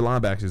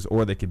linebackers,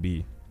 or they could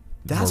be?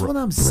 That's what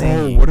I'm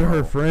saying. What are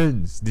her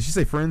friends? Did she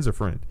say friends or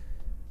friend?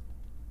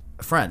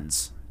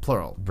 Friends,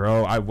 plural.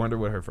 Bro, I wonder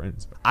what her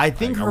friends are. I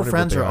think her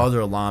friends are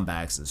other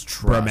linebackers.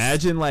 Trust. Bro,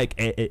 imagine like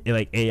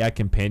AI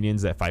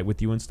companions that fight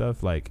with you and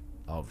stuff. Like,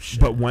 oh shit.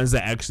 But ones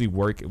that actually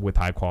work with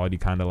high quality,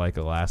 kind of like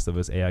a Last of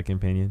Us AI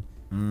companion.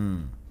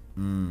 Can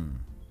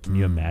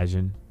you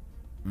imagine?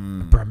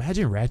 Bro,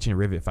 imagine Ratchet and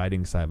Rivet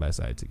fighting side by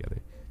side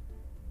together.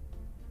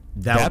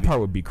 That part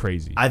would be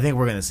crazy. I think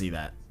we're gonna see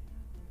that.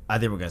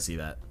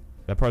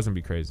 That part's gonna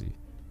be crazy.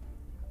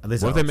 At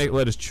least what if they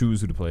let us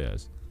choose who to play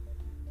as?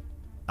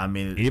 I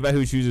mean, anybody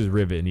who chooses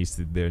Rivet needs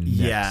to their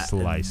neck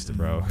sliced,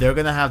 bro. They're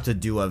gonna have to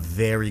do a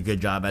very good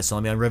job at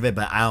selling me on Rivet,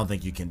 but I don't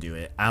think you can do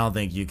it. I don't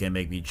think you can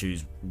make me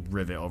choose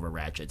Rivet over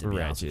Ratchet. To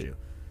be honest with you,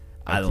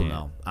 I don't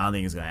know. I don't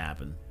think it's gonna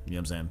happen. You know what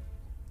I'm saying?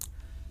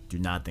 Do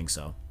not think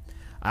so.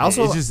 I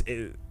also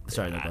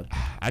sorry, no,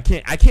 I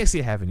can't see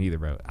it happen either,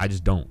 bro. I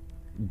just don't.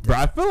 Bro,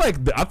 I feel like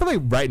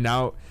right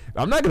now,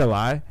 I'm not gonna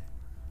lie,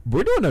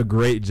 we're doing a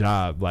great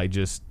job, like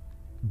just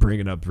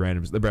bringing up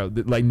randoms, bro.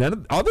 Like none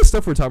of all this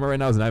stuff we're talking about right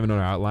now is not even on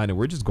our outline, and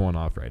we're just going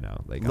off right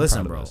now. Like,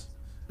 listen, bro,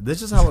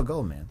 this is how it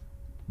goes, man.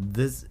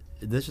 This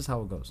is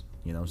how it goes.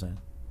 You know what I'm saying?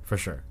 For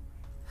sure.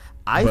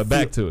 But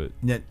back to it.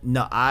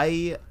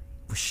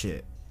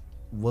 Shit.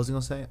 What was I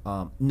gonna say?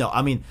 No,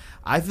 I mean,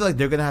 I feel like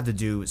they're gonna have to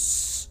do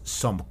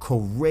some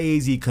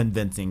crazy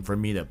convincing for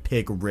me to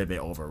pick Rivet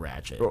over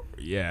Ratchet.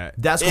 Yeah,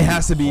 it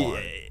has to be.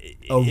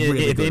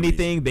 If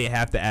anything, they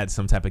have to add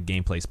some type of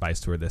gameplay spice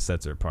to it that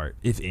sets her apart.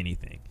 If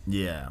anything.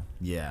 Yeah.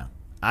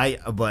 I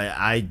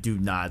do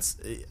not.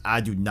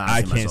 I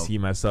can't see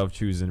myself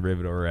choosing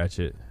Rivet over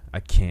Ratchet.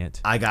 I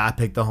can't. I gotta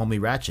pick the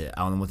homie Ratchet.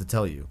 I don't know what to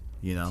tell you.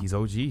 You know, he's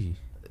OG.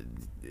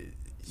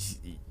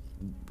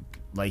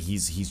 Like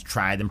he's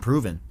tried and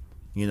proven.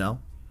 You know,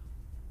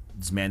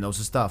 this man knows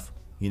his stuff.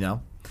 You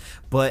know,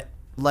 but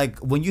like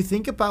when you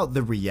think about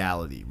the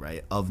reality,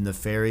 right, of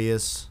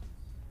Nefarious,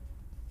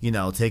 you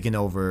know, taking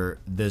over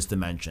this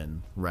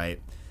dimension, right,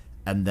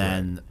 and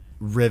then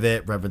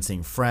Rivet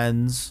referencing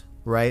friends,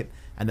 right,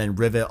 and then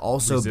Rivet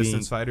also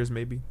Resistance fighters,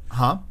 maybe.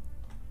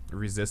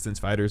 Resistance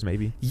fighters,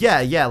 maybe.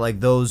 Yeah, like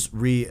those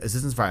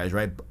resistance fighters,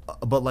 right?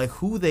 But like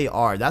who they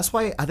are, that's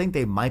why I think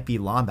they might be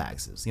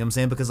Lombaxes. You know what I'm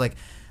saying? Because like,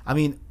 I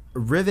mean,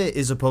 Rivet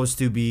is supposed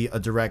to be a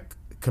direct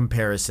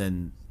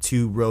comparison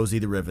to Rosie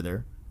the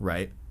Riveter,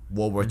 right?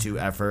 World War II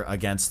effort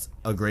against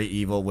a great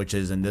evil, which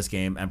is in this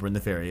game Emperor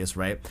Nefarious,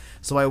 right?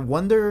 So I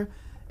wonder,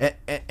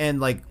 and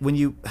like when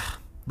you,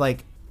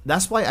 like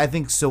that's why I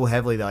think so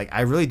heavily that like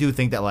I really do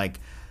think that like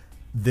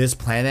this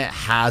planet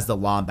has the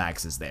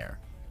Lombaxes there.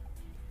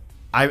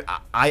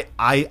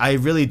 I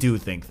really do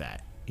think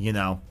that, you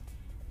know.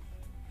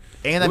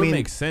 And I mean, it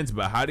makes sense,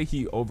 but how did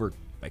he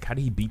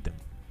beat them?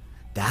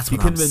 That's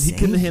what I'm saying. He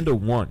couldn't handle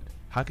one.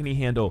 How can he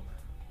handle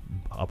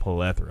a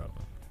plethora of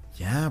them?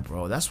 Yeah,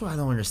 bro, that's what I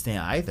don't understand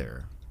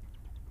either.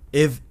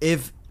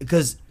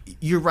 Because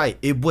you're right,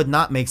 it would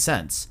not make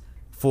sense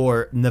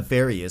for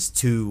Nefarious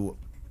to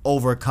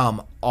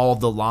overcome all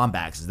the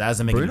Lombaxes. That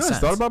doesn't make any sense.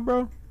 Thought about,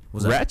 bro?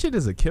 Ratchet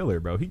is a killer,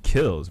 bro. He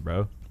kills,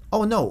 bro.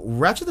 Oh no,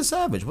 Ratchet the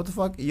Savage. What the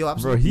fuck? Yo,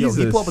 absolutely. Bro,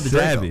 he pull up with the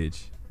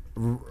savage.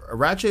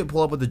 Ratchet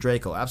pull up with the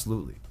Draco,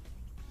 absolutely.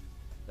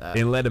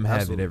 And let him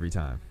have it every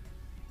time.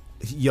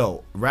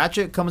 Yo,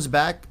 Ratchet comes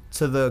back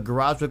to the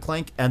garage with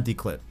Clank, empty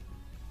clip.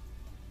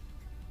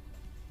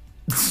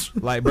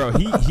 Like, bro,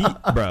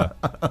 bro,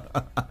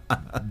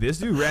 this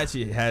dude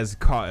Ratchet has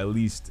caught at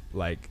least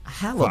like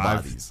hella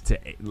bodies to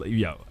 8,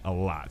 a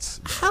lot.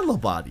 Bro. Hella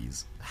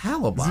bodies.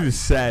 This dude is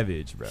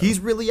savage, bro.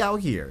 He's really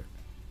out here.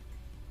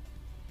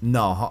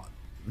 No,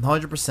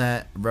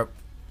 100%.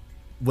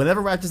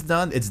 Whenever Ratchet's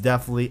done, it's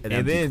definitely an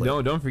empty clip. And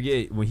then don't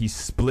forget when he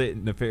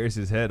split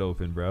Nefarious's head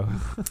open, bro.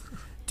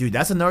 Dude,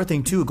 that's another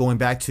thing too. Going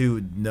back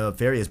to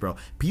Nefarious, bro.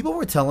 People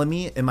were telling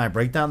me in my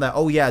breakdown that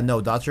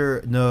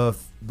Dr.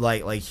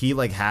 He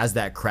has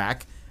that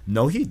crack.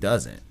 No, he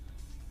doesn't.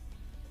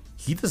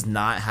 He does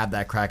not have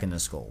that crack in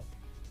his skull.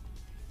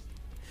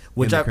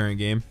 Which in the current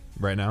game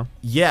right now?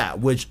 Yeah,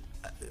 which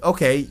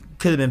okay,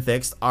 could have been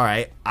fixed. All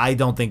right, I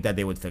don't think that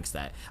they would fix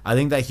that. I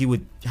think that he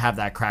would have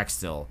that crack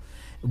still.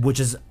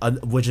 Which is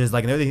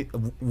like another thing.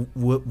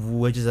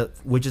 Which is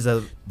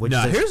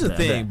here's the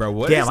thing, bro.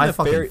 What damn, is I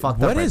fucking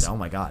fucked up right now. Oh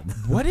my god.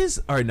 What is?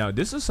 All right, now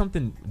this is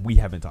something we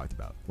haven't talked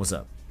about. What's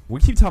up? We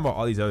keep talking about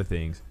all these other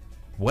things.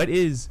 What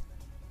is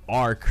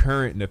our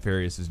current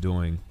Nefarious is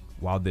doing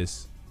while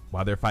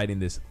they're fighting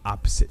this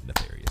opposite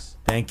Nefarious?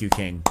 Thank you,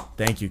 King.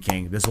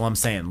 This is what I'm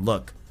saying.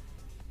 Look,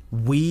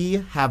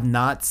 we have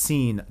not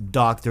seen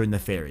Dr.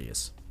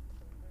 Nefarious.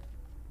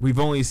 We've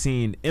only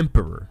seen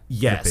Emperor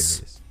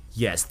Nefarious.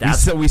 Yes,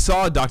 we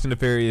saw Dr.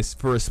 Nefarious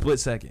for a split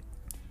second.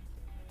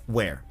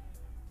 Where?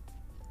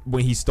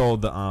 When he stole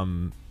the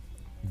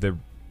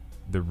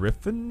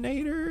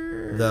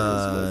Riffinator?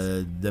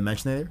 The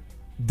Dimensionator?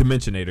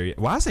 Dimensionator.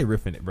 Well, I say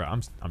Riffin, bro.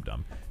 I'm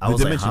dumb. The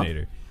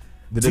Dimensionator.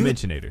 The Dude,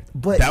 Dimensionator.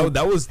 but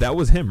that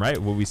was him,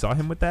 right? Well, we saw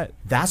him with that.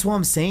 That's what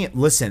I'm saying.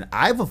 Listen,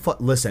 I have a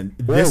listen.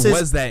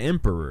 Was that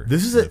Emperor?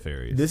 This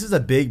is a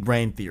big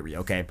brain theory.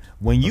 Okay,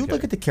 when you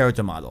look at the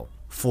character model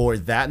for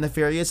that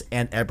Nefarious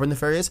and Emperor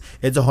Nefarious,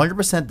 it's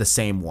 100% the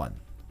same one.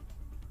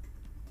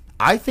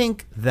 I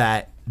think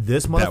that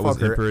this motherfucker,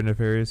 that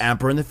was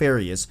Emperor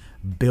Nefarious,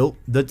 built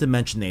the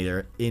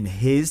Dimensionator in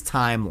his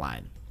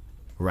timeline,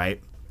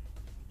 right?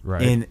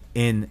 Right.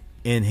 In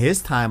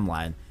his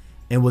timeline,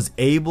 and was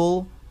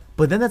able.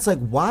 But then it's like,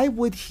 why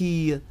would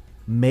he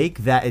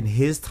make that in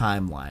his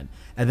timeline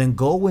and then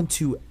go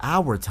into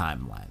our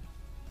timeline?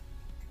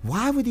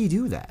 Why would he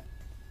do that?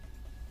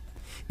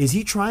 Is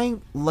he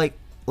trying why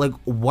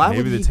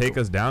Maybe would he to take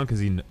us down because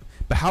he?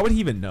 But how would he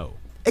even know?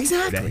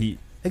 Exactly.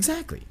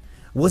 Exactly.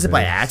 Was it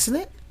by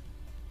accident?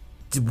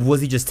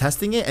 Was he just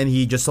testing it and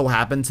he just so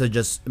happened to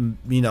just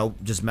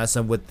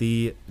messing with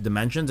the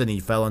dimensions and he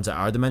fell into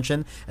our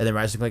dimension and then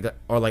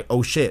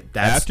oh shit,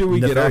 that's after we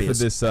Nefarious. Get off of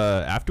this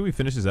after we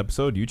finish this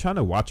episode, you trying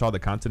to watch all the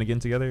content again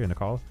together in a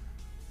call?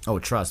 Oh,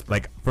 trust me.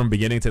 Like from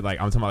beginning to I'm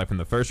talking about from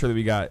the first trailer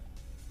we got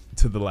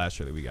to the last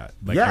trailer we got.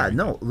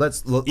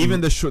 Let's look.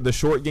 Even the short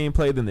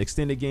gameplay, then the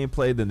extended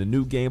gameplay, then the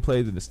new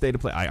gameplay, then the state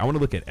of play. I want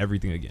to look at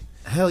everything again.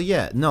 Hell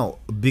yeah, no,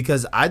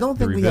 because I don't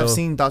think we have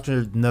seen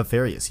Dr.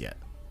 Nefarious yet.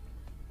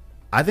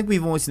 I think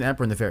we've only seen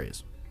Emperor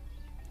Nefarious,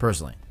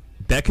 personally.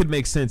 That could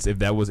make sense if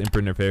that was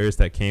Emperor Nefarious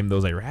that came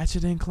those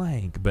Ratchet and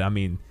Clank. But I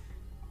mean,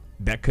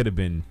 that could have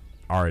been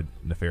our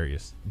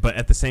Nefarious. But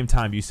at the same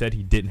time, you said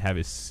he didn't have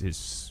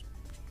his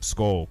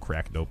skull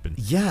cracked open.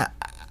 Yeah,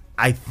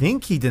 I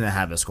think he didn't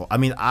have his skull. I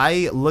mean,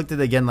 I looked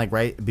at it again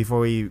right before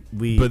we.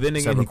 But then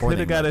again, he could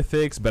have got it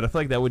fixed. But I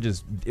feel like that would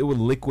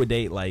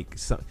liquidate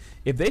some.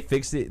 If they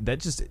fixed it, that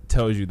just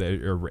tells you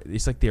that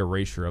it's like the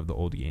erasure of the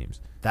old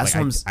games. That's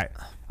what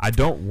I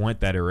don't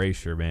want that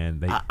erasure,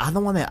 man. I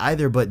don't want that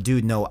either, but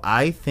dude, no,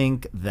 I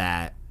think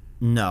that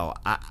I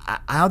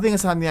don't think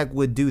Insomniac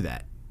would do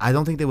that. I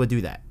don't think they would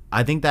do that.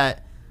 I think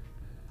that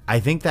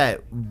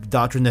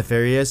Dr.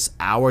 Nefarious,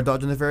 our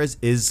Dr. Nefarious,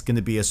 is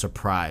gonna be a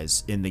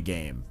surprise in the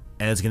game,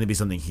 and it's gonna be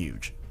something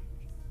huge.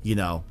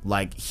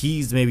 Like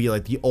he's maybe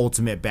like the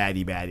ultimate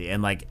baddie,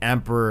 and like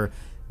Emperor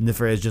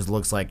Nefarious just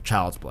looks like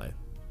child's play.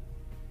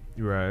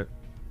 Right.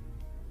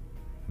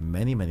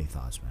 Many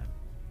thoughts, man.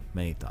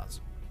 Many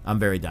thoughts. I'm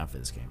very down for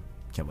this game.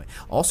 Can't wait.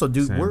 Also,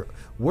 dude, Same.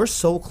 we're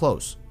so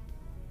close.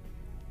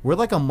 We're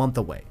like a month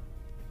away.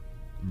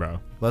 Bro.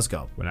 Let's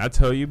go. When I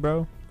tell you,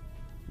 bro,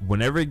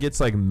 whenever it gets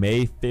like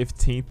May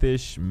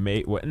 15th-ish,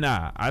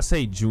 I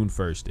say June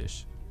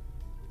 1st-ish.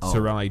 So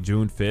around like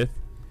June 5th,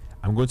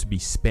 I'm going to be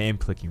spam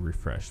clicking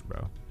refresh,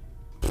 bro.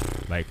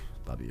 Like,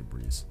 Bobby a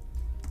breeze.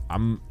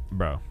 I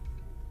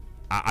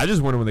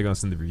just wonder when they're going to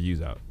send the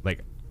reviews out.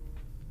 Like,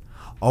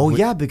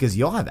 yeah, because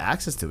y'all have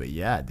access to it.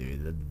 Yeah,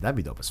 dude. That'd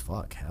be dope as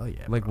fuck. Hell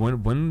yeah. Like, bro.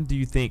 when do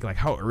you think, like,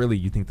 how early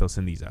you think they'll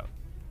send these out?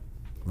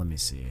 Let me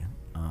see.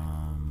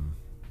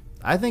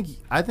 I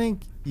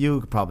think you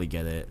could probably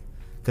get it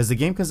because the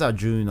game comes out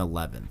June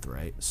 11th,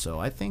 right? So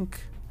I think.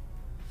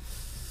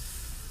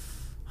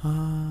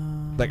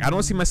 Like, I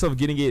don't see myself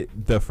getting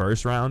it the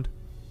first round.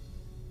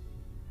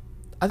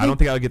 I don't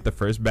think I'll get the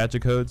first batch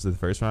of codes the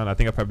first round. I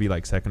think I'll probably be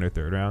like second or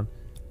third round.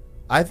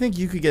 I think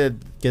you could get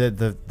it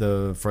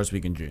the first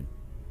week in June.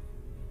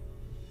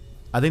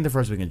 I think the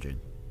first week in June.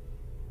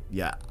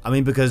 Yeah, I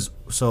mean because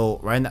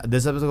right now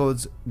this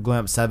episode's going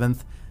up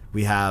 7th.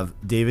 We have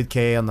David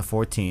K on the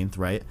 14th,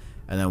 right?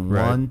 And then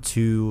 1,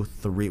 2,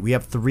 3. We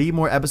have 3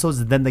 more episodes,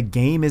 and then the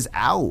game is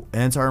out,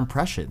 and it's our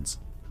impressions.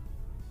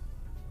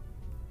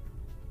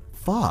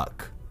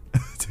 Fuck,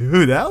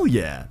 dude, hell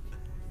yeah,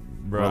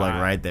 bro! We're like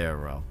right there,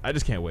 bro. I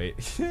just can't wait.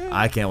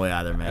 I can't wait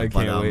either, man. I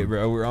can't wait,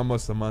 bro. We're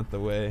almost a month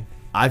away.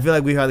 I feel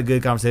like we've had a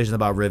good conversation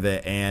about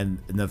Rivet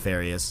and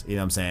Nefarious. You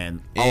know what I'm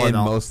saying? And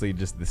mostly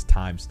just this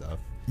time stuff.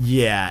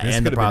 Yeah, this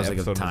and the prospect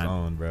of time,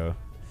 own, bro.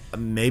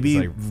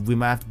 Maybe we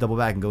might have to double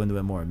back and go into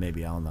it more.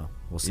 Maybe, I don't know.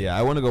 We'll see. Yeah,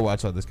 I want to go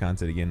watch all this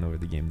content again over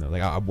the game though.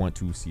 Like I want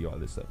to see all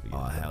this stuff again.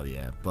 Oh hell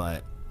yeah!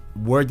 But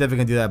we're definitely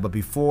gonna do that. But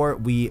before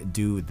we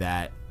do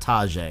that,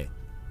 Tajay,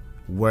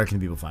 where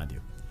can people find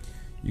you?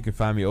 You can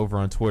find me over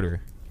on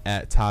Twitter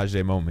at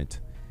Tajay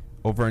Moment,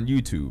 over on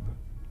YouTube,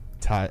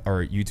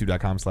 or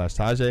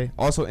youtube.com/Tajay.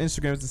 Also,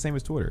 Instagram is the same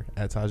as Twitter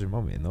at Tajay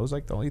Moment, and those are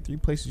like the only 3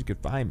 places you can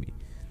find me.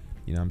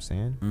 You know what I'm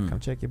saying? Come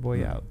check your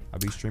boy out. I'll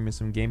be streaming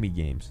some gamey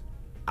games.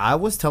 I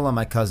was telling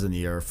my cousin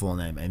your full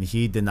name, and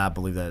he did not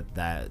believe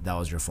that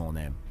was your full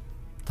name.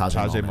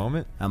 Tajay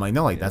Moment? I'm like,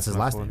 no, like that's his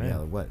last name. Yeah,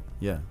 like what?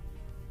 Yeah.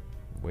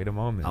 Wait a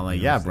moment. I'm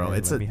like, yeah, bro.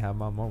 Let me have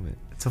my moment.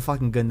 It's a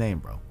fucking good name,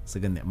 bro. It's a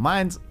good name.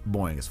 Mine's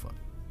boring as fuck.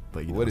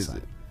 But you know what is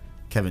it?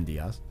 Kevin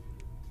Diaz.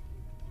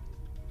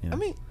 You know? I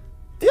mean,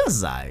 Diaz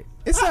is alright.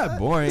 It's not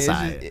boring. It's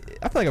I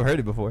feel like I've heard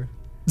it before.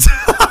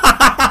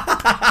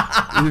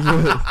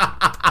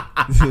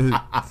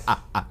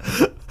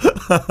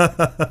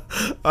 I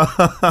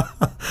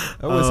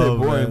wouldn't say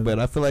boring, but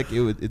I feel like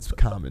it's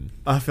common.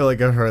 I feel like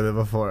I've heard it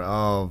before.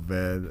 Oh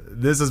man,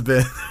 this has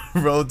been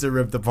Road to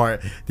Ripped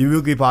Apart, the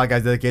weekly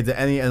podcast dedicated to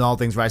any and all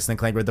things Ratchet and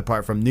Clank Ripped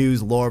Apart, from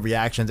news, lore,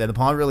 reactions, and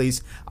upon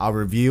release, I'll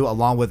review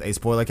along with a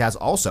spoiler cast.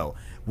 Also,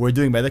 we're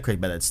doing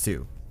Metacritic bets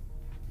too.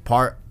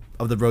 Part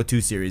of the Road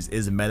 2 series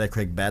is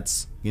Metacritic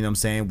bets. You know what I'm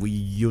saying? We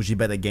usually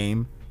bet a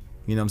game.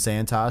 You know what I'm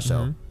saying, Tosh?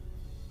 So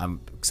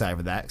I'm excited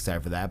for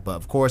that. But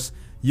of course,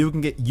 you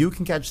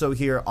can catch so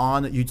here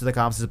on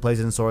YouTube.com,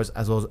 places and source,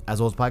 as well as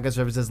podcast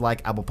services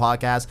like Apple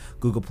Podcasts,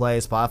 Google Play,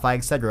 Spotify,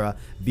 etc.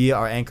 via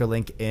our anchor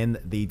link in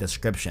the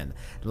description.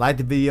 Like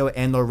the video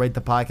and/or rate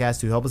the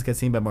podcast to help us get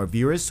seen by more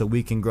viewers, so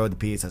we can grow the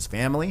PSS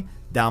family.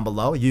 Down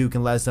below, you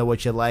can let us know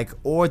what you like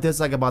or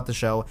dislike about the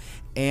show,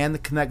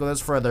 and connect with us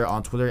further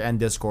on Twitter and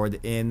Discord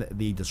in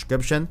the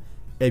description.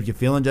 If you're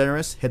feeling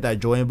generous, hit that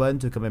join button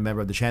to become a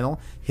member of the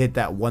channel. Hit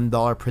that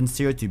 $1 Prince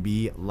tier to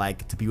be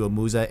with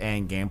Musa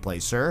and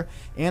Gameplay Sir.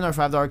 And our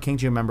 $5 King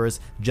tier members,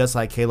 just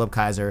like Caleb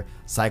Kaiser,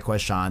 SideQuest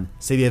Sean,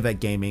 City of Vet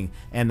Gaming,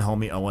 and the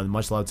homie Owen.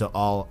 Much love to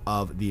all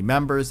of the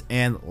members.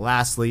 And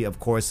lastly,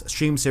 of course,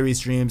 Stream Series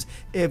streams.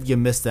 If you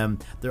missed them,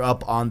 they're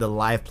up on the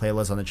live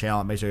playlist on the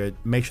channel. Make sure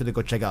to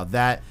go check out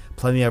that.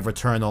 Plenty of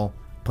Returnal,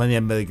 plenty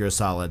of Metal Gear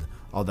Solid,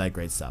 all that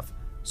great stuff.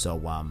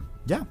 So,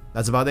 yeah,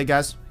 that's about it,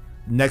 guys.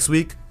 Next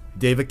week,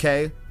 David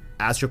K,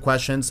 ask your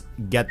questions,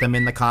 get them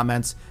in the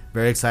comments.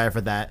 Very excited for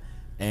that.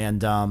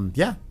 And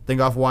yeah, thank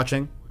you all for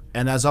watching.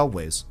 And as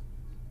always,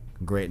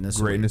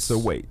 greatness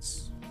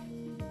awaits.